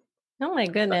 2-1. Oh my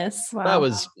goodness! Wow. That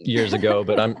was years ago,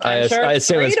 but I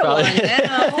assume it's probably.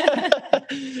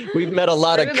 We've met a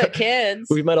lot of kids.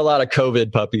 We've met a lot of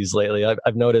COVID puppies lately.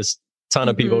 I've noticed a ton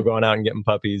of people going out and getting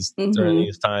puppies during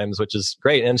these times, which is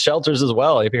great, and shelters as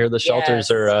well. If you hear the shelters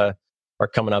are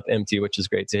coming up empty, which is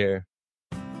great to hear.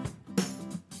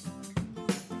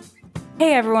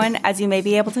 Hey everyone, as you may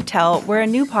be able to tell, we're a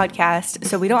new podcast,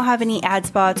 so we don't have any ad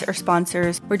spots or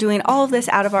sponsors. We're doing all of this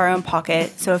out of our own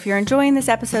pocket, so if you're enjoying this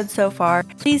episode so far,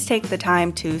 please take the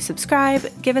time to subscribe,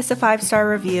 give us a 5-star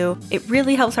review. It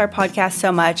really helps our podcast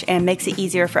so much and makes it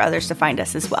easier for others to find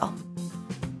us as well.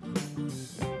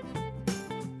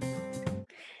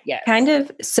 Yeah. Kind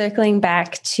of circling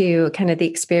back to kind of the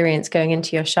experience going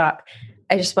into your shop,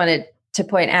 I just wanted to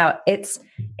point out, it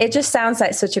just sounds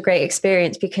like such a great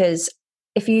experience, because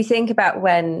if you think about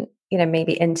when,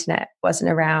 maybe internet wasn't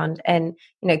around and,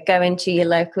 go into your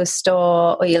local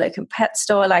store or your local pet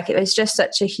store, like it was just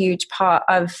such a huge part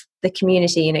of the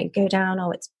community. You go down,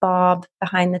 it's Bob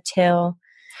behind the till.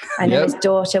 I know his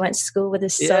daughter went to school with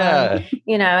his son,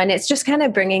 and it's just kind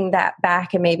of bringing that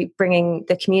back and maybe bringing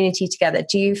the community together.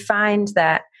 Do you find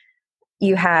that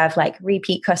you have like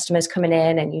repeat customers coming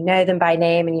in and you know them by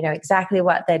name and you know exactly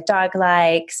what their dog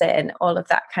likes and all of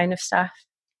that kind of stuff?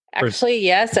 Actually,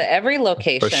 yes, at every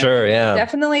location. For sure, yeah.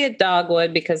 Definitely at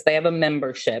Dogwood, because they have a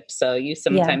membership. So you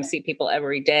sometimes see people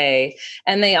every day.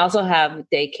 And they also have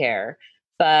daycare.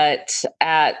 But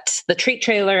at the treat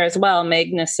trailer as well,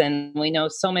 Magnuson, we know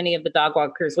so many of the dog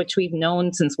walkers, which we've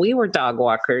known since we were dog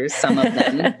walkers, some of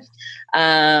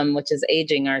them, which is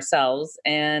aging ourselves.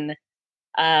 And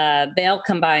they'll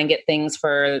come by and get things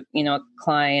for, a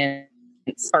client's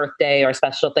birthday or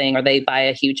special thing, or they buy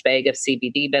a huge bag of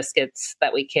CBD biscuits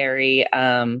that we carry,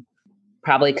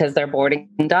 probably because they're boarding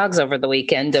dogs over the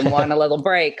weekend and want a little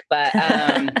break. But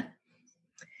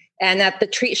and at the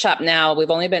treat shop now,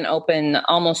 we've only been open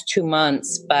almost 2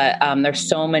 months, but there's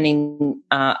so many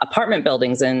apartment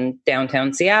buildings in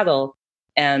downtown Seattle.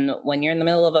 And when you're in the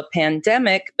middle of a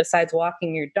pandemic, besides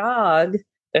walking your dog,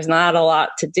 there's not a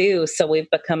lot to do. So we've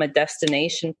become a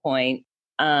destination point.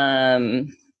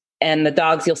 And the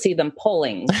dogs, you'll see them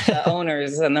pulling the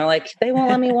owners, and they're like, they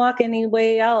won't let me walk any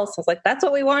way else. I was like, that's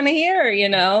what we want to hear,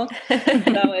 So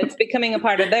it's becoming a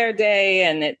part of their day,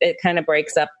 and it kind of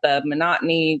breaks up the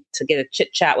monotony to get a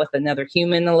chit chat with another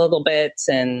human a little bit.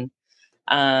 And,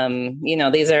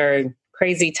 these are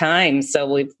crazy times.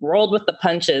 So we've rolled with the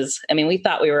punches. I mean, we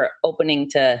thought we were opening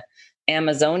to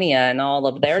Amazonia and all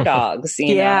of their dogs,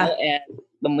 you know,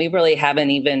 and we really haven't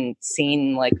even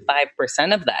seen like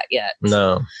 5% of that yet.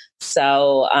 No.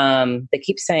 So they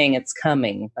keep saying it's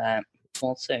coming, but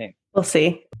we'll see. We'll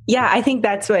see. Yeah, I think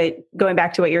that's going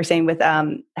back to what you were saying with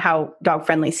how dog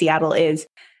friendly Seattle is.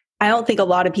 I don't think a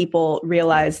lot of people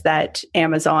realize that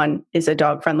Amazon is a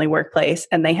dog friendly workplace,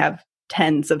 and they have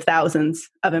tens of thousands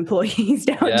of employees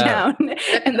downtown.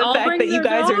 Yeah. And the fact that you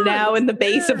guys are now in the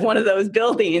base of one of those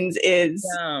buildings is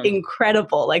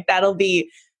incredible. Like that'll be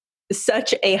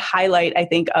such a highlight, I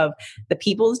think, of the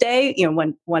People's Day,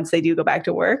 once they do go back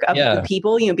to work, of the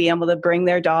people, being able to bring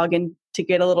their dog in to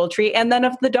get a little treat. And then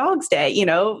of the Dog's Day,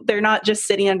 they're not just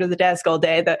sitting under the desk all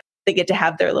day, that they get to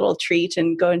have their little treat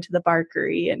and go into the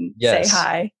Barkery and say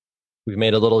hi. We've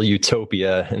made a little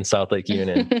utopia in South Lake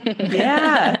Union.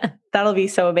 Yeah, that'll be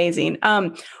so amazing.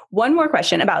 One more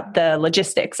question about the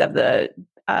logistics of the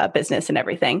business and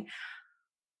everything.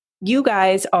 You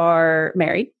guys are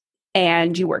married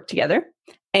and you work together.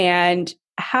 And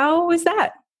how is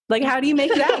that? Like, how do you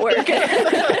make that work?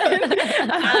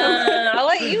 I'll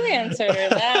let you answer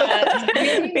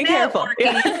that. Be careful. We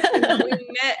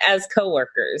met as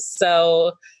coworkers.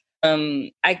 So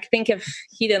I think if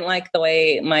he didn't like the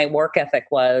way my work ethic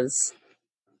was,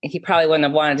 he probably wouldn't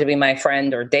have wanted to be my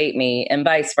friend or date me, and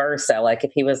vice versa. Like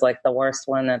if he was like the worst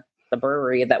one at the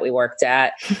brewery that we worked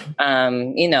at,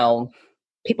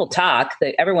 people talk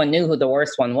that everyone knew who the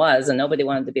worst one was, and nobody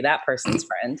wanted to be that person's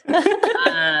friend,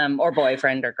 or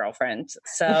boyfriend or girlfriend.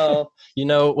 So,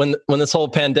 when this whole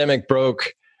pandemic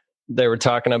broke, they were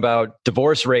talking about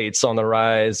divorce rates on the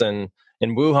rise, and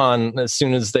in Wuhan, as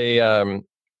soon as they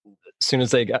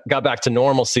got back to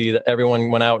normalcy, that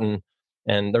everyone went out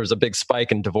and there was a big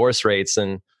spike in divorce rates.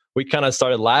 And we kind of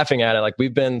started laughing at it. Like,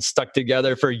 we've been stuck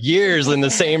together for years in the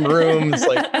same rooms,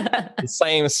 like the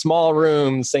same small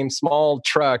rooms, same small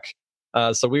truck.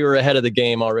 So we were ahead of the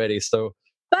game already. So,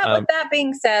 but with that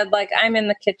being said, like, I'm in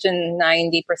the kitchen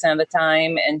 90% of the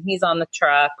time, and he's on the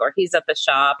truck, or he's at the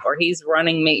shop, or he's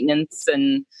running maintenance.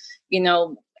 And,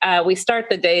 we start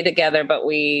the day together, but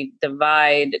we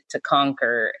divide to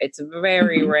conquer. It's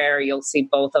very rare you'll see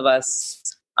both of us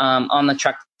on the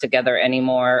truck together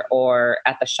anymore, or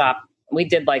at the shop. We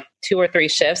did like 2 or 3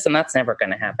 shifts, and that's never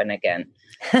going to happen again.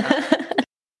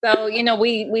 So,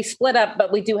 we split up,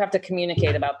 but we do have to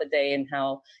communicate about the day and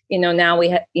how, now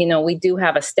we do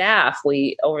have a staff.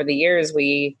 Over the years,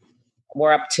 we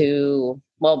were up to,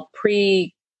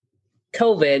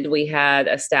 pre-COVID, we had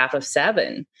a staff of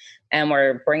 7, and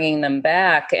we're bringing them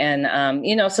back. And,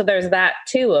 so there's that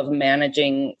too, of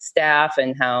managing staff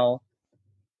and how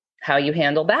you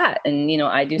handle that. And,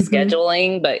 I do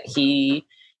scheduling, but he,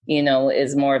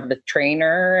 is more of the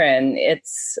trainer. And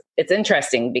it's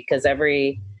interesting because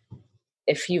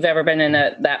if you've ever been in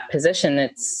that position,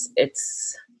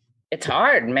 it's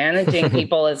hard. Managing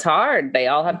people is hard. They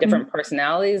all have different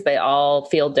personalities. They all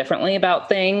feel differently about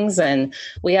things. And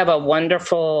we have a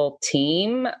wonderful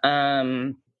team.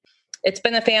 It's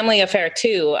been a family affair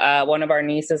too. One of our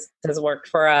nieces has worked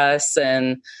for us,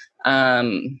 and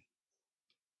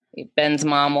Ben's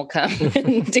mom will come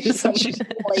and do some. She's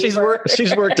worked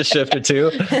a shift or 2.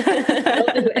 She'll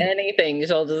do anything.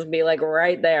 She'll just be like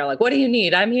right there. Like, what do you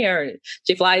need? I'm here.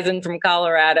 She flies in from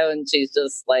Colorado, and she's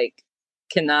just like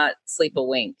cannot sleep a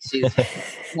wink. She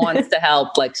wants to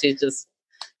help. Like, she just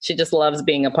loves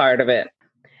being a part of it.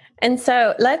 And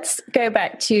so let's go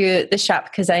back to the shop,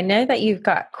 because I know that you've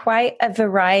got quite a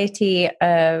variety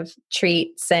of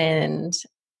treats and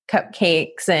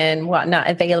cupcakes and whatnot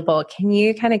available. Can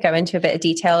you kind of go into a bit of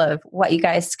detail of what you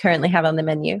guys currently have on the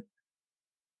menu?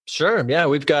 Sure. Yeah,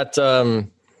 we've got all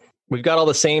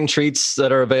the same treats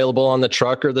that are available on the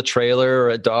truck or the trailer or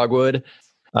at Dogwood.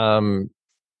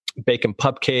 Bacon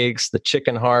pupcakes, the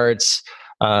chicken hearts.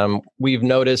 We've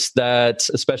noticed that,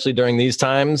 especially during these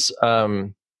times,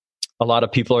 a lot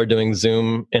of people are doing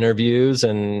Zoom interviews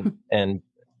and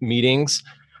meetings.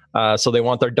 So they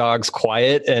want their dogs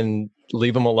quiet and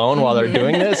leave them alone while they're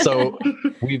doing this. So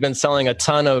we've been selling a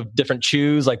ton of different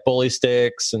chews, like bully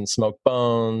sticks and smoked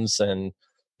bones and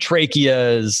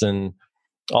tracheas and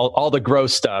all the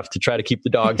gross stuff to try to keep the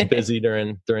dogs busy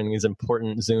during these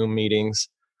important Zoom meetings.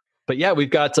 But yeah, we've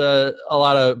got a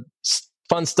lot of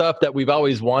fun stuff that we've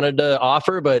always wanted to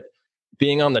offer, but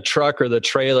being on the truck or the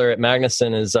trailer at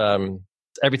Magnuson is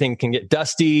everything can get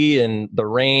dusty, and the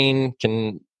rain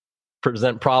can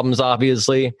present problems,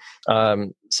 obviously.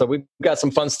 So we've got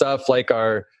some fun stuff like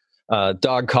our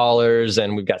dog collars,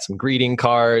 and we've got some greeting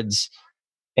cards.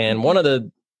 And one of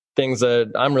the things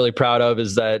that I'm really proud of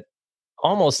is that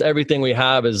almost everything we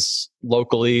have is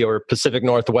locally or Pacific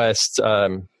Northwest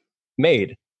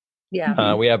made.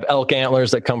 Yeah. We have elk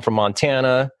antlers that come from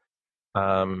Montana.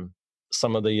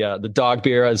 Some of the dog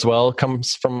beer as well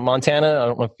comes from Montana. I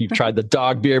don't know if you've tried the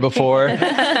dog beer before.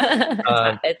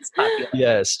 It's popular.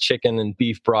 Yes, chicken and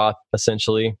beef broth,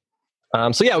 essentially.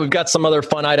 So yeah, we've got some other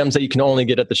fun items that you can only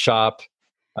get at the shop,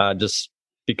 just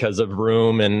because of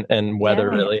room and weather,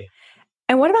 really.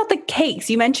 And what about the cakes?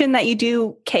 You mentioned that you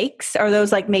do cakes. Are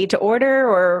those like made to order,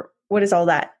 or what is all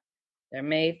that? They're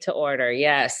made to order,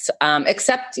 yes.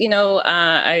 Except,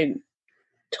 I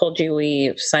told you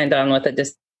we signed on with a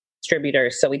distributor.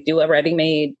 So we do a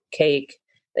ready-made cake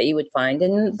that you would find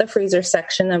in the freezer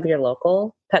section of your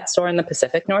local pet store in the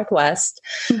Pacific Northwest.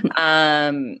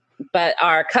 But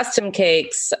our custom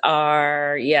cakes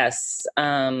are, yes.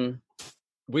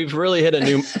 We've really hit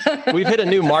a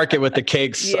new market with the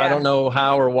cakes. Yeah. I don't know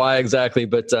how or why exactly,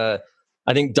 but I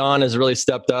think Dawn has really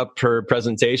stepped up her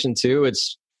presentation too.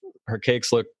 Her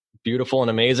cakes look beautiful and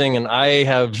amazing, and I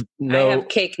have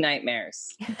cake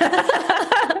nightmares.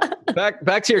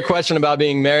 Back to your question about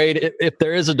being married. If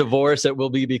there is a divorce, it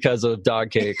will be because of dog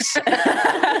cakes.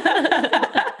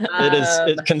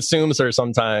 It consumes her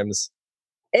sometimes.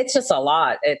 It's just a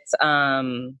lot. It's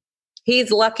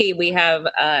he's lucky. We have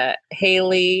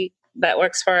Haley that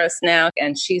works for us now,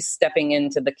 and she's stepping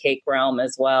into the cake realm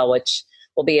as well, which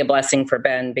will be a blessing for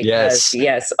Ben because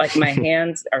yes, like my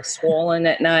hands are swollen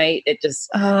at night. It just,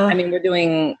 our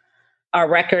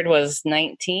record was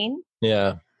 19.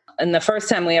 Yeah. And the first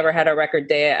time we ever had a record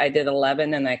day, I did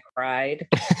 11 and I cried.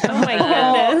 Oh my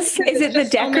goodness. Is it the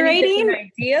decorating? So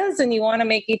ideas, and you want to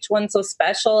make each one so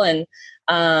special. And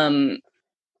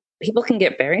people can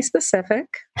get very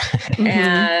specific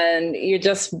and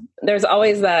there's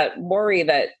always that worry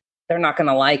that they're not going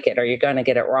to like it or you're going to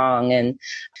get it wrong. And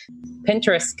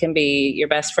Pinterest can be your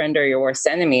best friend or your worst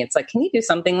enemy. It's like, can you do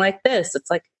something like this? It's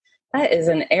like, that is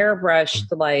an airbrushed,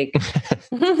 like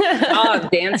dog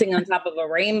dancing on top of a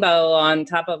rainbow, on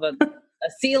top of a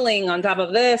ceiling, on top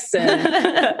of this.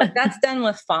 And that's done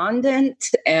with fondant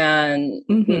and,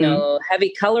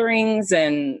 heavy colorings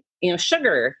and,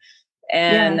 sugar.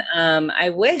 And I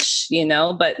wish,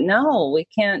 but no, we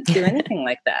can't do anything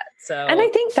like that. So, and I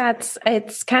think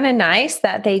it's kind of nice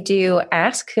that they do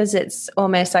ask, because it's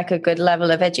almost like a good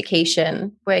level of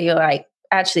education where you're like,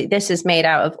 actually, this is made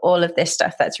out of all of this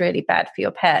stuff that's really bad for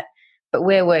your pet, but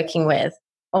we're working with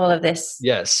all of this,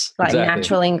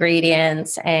 natural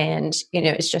ingredients, and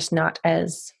it's just not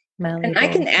as malleable. And I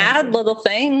can add little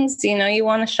things. You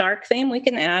want a shark theme? We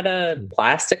can add a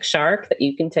plastic shark that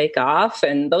you can take off,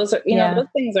 and those are those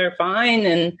things are fine.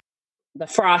 And the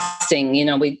frosting,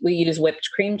 we use whipped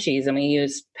cream cheese, and we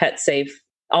use pet safe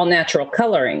all natural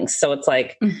colorings. So it's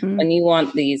like when you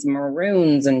want these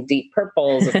maroons and deep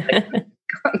purples, it's like,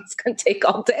 it's going to take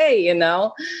all day, and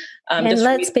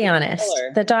let's be honest,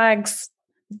 the dogs,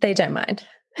 they don't mind.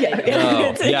 Yeah,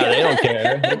 they don't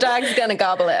care. The dog's going to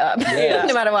gobble it up,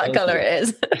 no matter what color it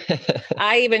is.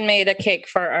 I even made a cake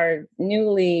for our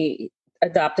newly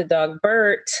adopted dog,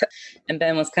 Bert, and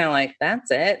Ben was kind of like,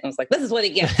 that's it. I was like, this is what he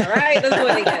gets, all right? This is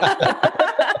what he gets.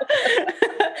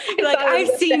 Like, I've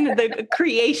seen the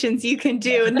creations you can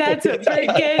do, and that's what Bert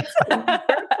gets. Bert's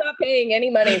not paying any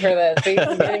money for this. He's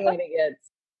getting what he gets.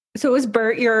 So is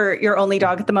Bert your only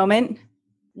dog at the moment?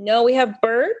 No, we have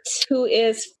Bert, who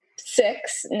is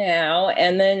 6 now.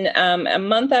 And then a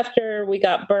month after we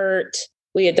got Bert,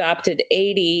 we adopted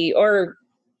 80, or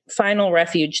final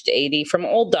refuged 80, from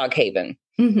Old Dog Haven.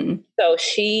 So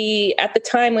she, at the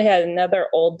time, we had another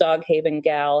Old Dog Haven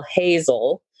gal,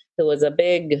 Hazel, who was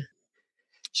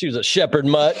she was a shepherd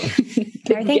mutt.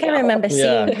 I think I remember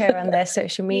seeing her on their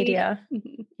social media.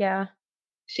 Yeah.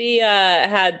 She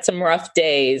had some rough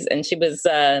days, and she was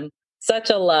such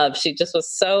a love. She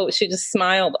just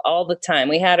smiled all the time.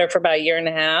 We had her for about a year and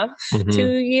a half,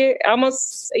 2 years,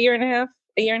 almost a year and a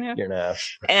half.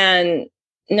 And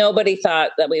nobody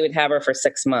thought that we would have her for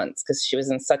 6 months because she was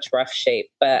in such rough shape.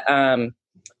 But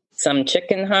some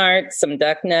chicken hearts, some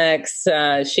duck necks.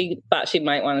 She thought she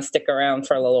might want to stick around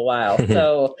for a little while.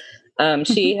 So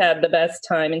she had the best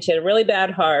time, and she had a really bad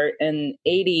heart. And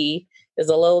 80 is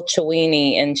a little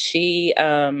Chiweenie, and she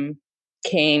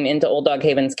came into Old Dog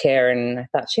Haven's care, and I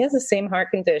thought, she has the same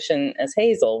heart condition as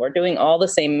Hazel. We're doing all the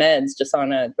same meds, just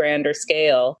on a grander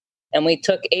scale. And we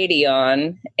took 80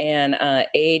 on, and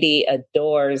 80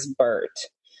 adores Bert.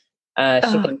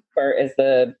 She thinks Bert is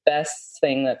the best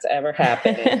thing that's ever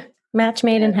happened. Match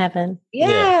made in heaven.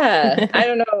 Yeah. I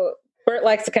don't know. Bert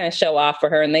likes to kind of show off for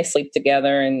her, and they sleep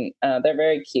together, and they're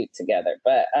very cute together.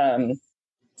 But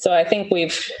so I think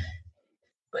we've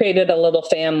created a little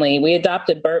family. We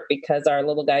adopted Bert because our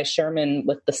little guy Sherman,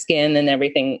 with the skin and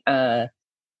everything,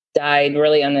 died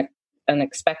really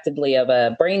unexpectedly of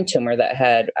a brain tumor that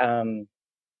had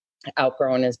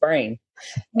outgrown his brain.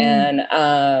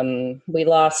 And we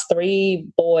lost 3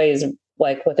 boys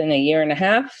like within a year and a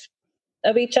half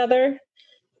of each other,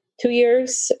 2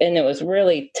 years. And it was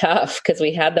really tough because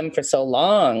we had them for so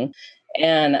long.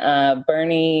 And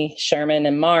Bernie, Sherman,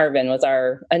 and Marvin was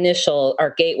our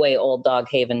gateway Old Dog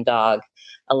Haven dog,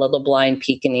 a little blind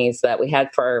Pekingese that we had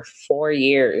for 4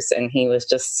 years. And he was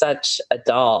just such a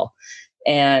doll.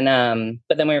 And,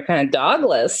 but then we were kind of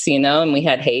dogless, and we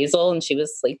had Hazel, and she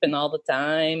was sleeping all the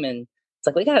time. And it's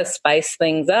like, we got to spice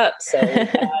things up. So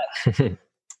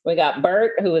we got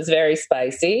Bert, who was very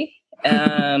spicy,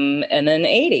 and then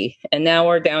 80. And now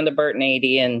we're down to Bert and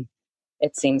 80, and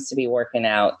it seems to be working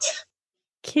out.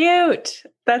 Cute.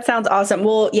 That sounds awesome.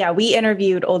 Well, yeah, we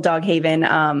interviewed Old Dog Haven,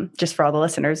 just for all the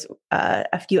listeners,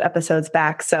 a few episodes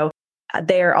back. So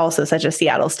they're also such a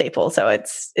Seattle staple. So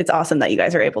it's awesome that you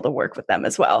guys are able to work with them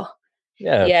as well.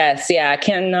 Yeah. Yes. Yeah. I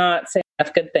cannot say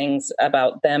enough good things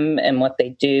about them and what they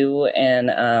do.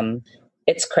 And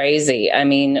it's crazy. I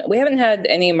mean, we haven't had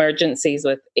any emergencies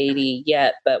with 80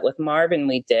 yet, but with Marvin,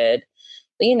 we did.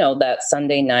 That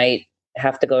Sunday night,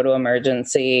 have to go to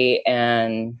emergency,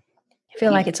 and I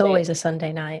feel like it's always a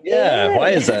Sunday night. Yeah.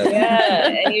 Why is that? Yeah.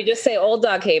 And you just say Old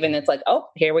Dog Haven. It's like, oh,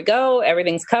 here we go.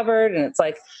 Everything's covered. And it's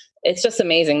like, it's just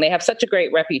amazing. They have such a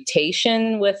great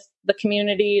reputation with the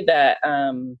community that,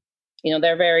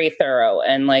 they're very thorough.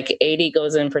 And like 80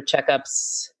 goes in for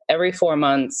checkups every 4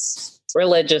 months,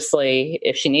 religiously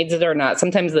if she needs it or not.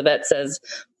 Sometimes the vet says,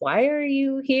 "Why are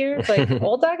you here?" It's like,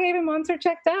 old dog haven wants her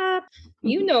checked up.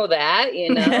 You know that,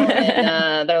 you know.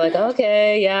 And they're like,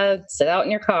 "Okay, yeah, sit out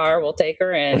in your car. We'll take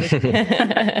her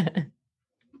in."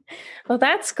 Well,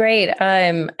 that's great.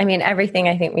 I mean, everything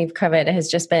I think we've covered has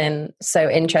just been so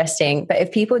interesting. But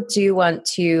if people do want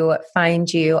to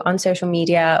find you on social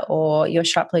media or your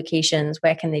shop locations,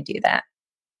 where can they do that?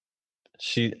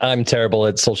 I'm terrible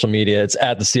at social media. It's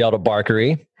at the Seattle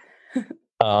Barkery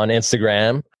on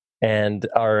Instagram. And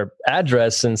our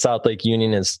address in South Lake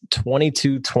Union is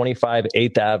 2225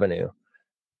 8th Avenue.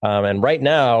 And right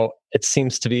now, it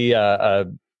seems to be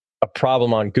a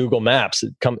problem on Google Maps.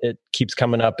 It keeps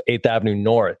coming up 8th Avenue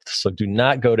North. So do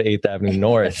not go to 8th Avenue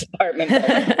North. Apartment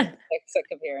building. Sick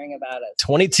of hearing about it.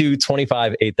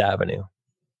 2225 8th Avenue.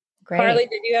 Great. Carly,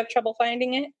 did you have trouble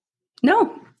finding it?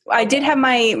 No. I did have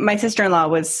my sister-in-law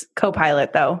was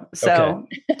co-pilot though. So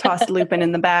tossed Lupin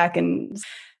in the back and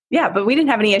yeah, but we didn't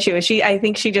have any issue. I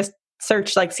think she just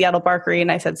searched like Seattle Barkery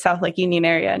and I said South Lake Union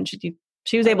area and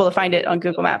she was able to find it on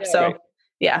Google Maps. So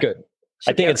yeah. Good.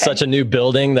 I think it's such a new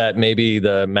building that maybe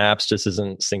the maps just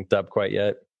isn't synced up quite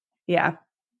yet. Yeah.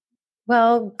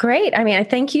 Well, great. I mean, I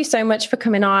thank you so much for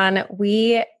coming on.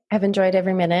 We have enjoyed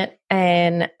every minute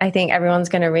and I think everyone's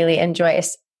going to really enjoy it,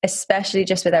 especially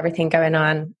just with everything going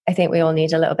on. I think we all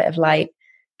need a little bit of light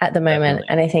at the moment. Definitely.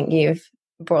 And I think you've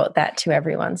brought that to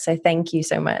everyone. So thank you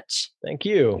so much. Thank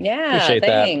you. Yeah. Appreciate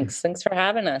thanks. Thanks for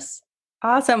having us.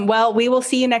 Awesome. Well, we will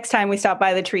see you next time we stop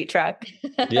by the treat truck.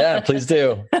 Yeah, please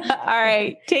do. All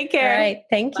right. Take care. All right.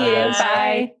 Thank you. Bye.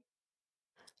 Bye.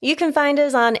 You can find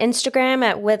us on Instagram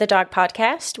at With a Dog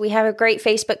Podcast. We have a great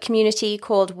Facebook community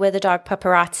called With a Dog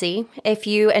Paparazzi. If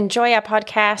you enjoy our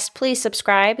podcast, please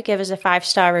subscribe, give us a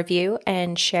 5-star review,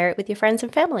 and share it with your friends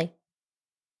and family.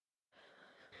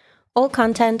 All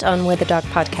content on With a Dog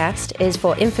Podcast is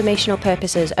for informational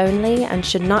purposes only and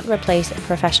should not replace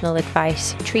professional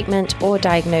advice, treatment, or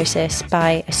diagnosis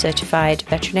by a certified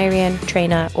veterinarian,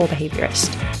 trainer, or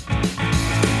behaviorist.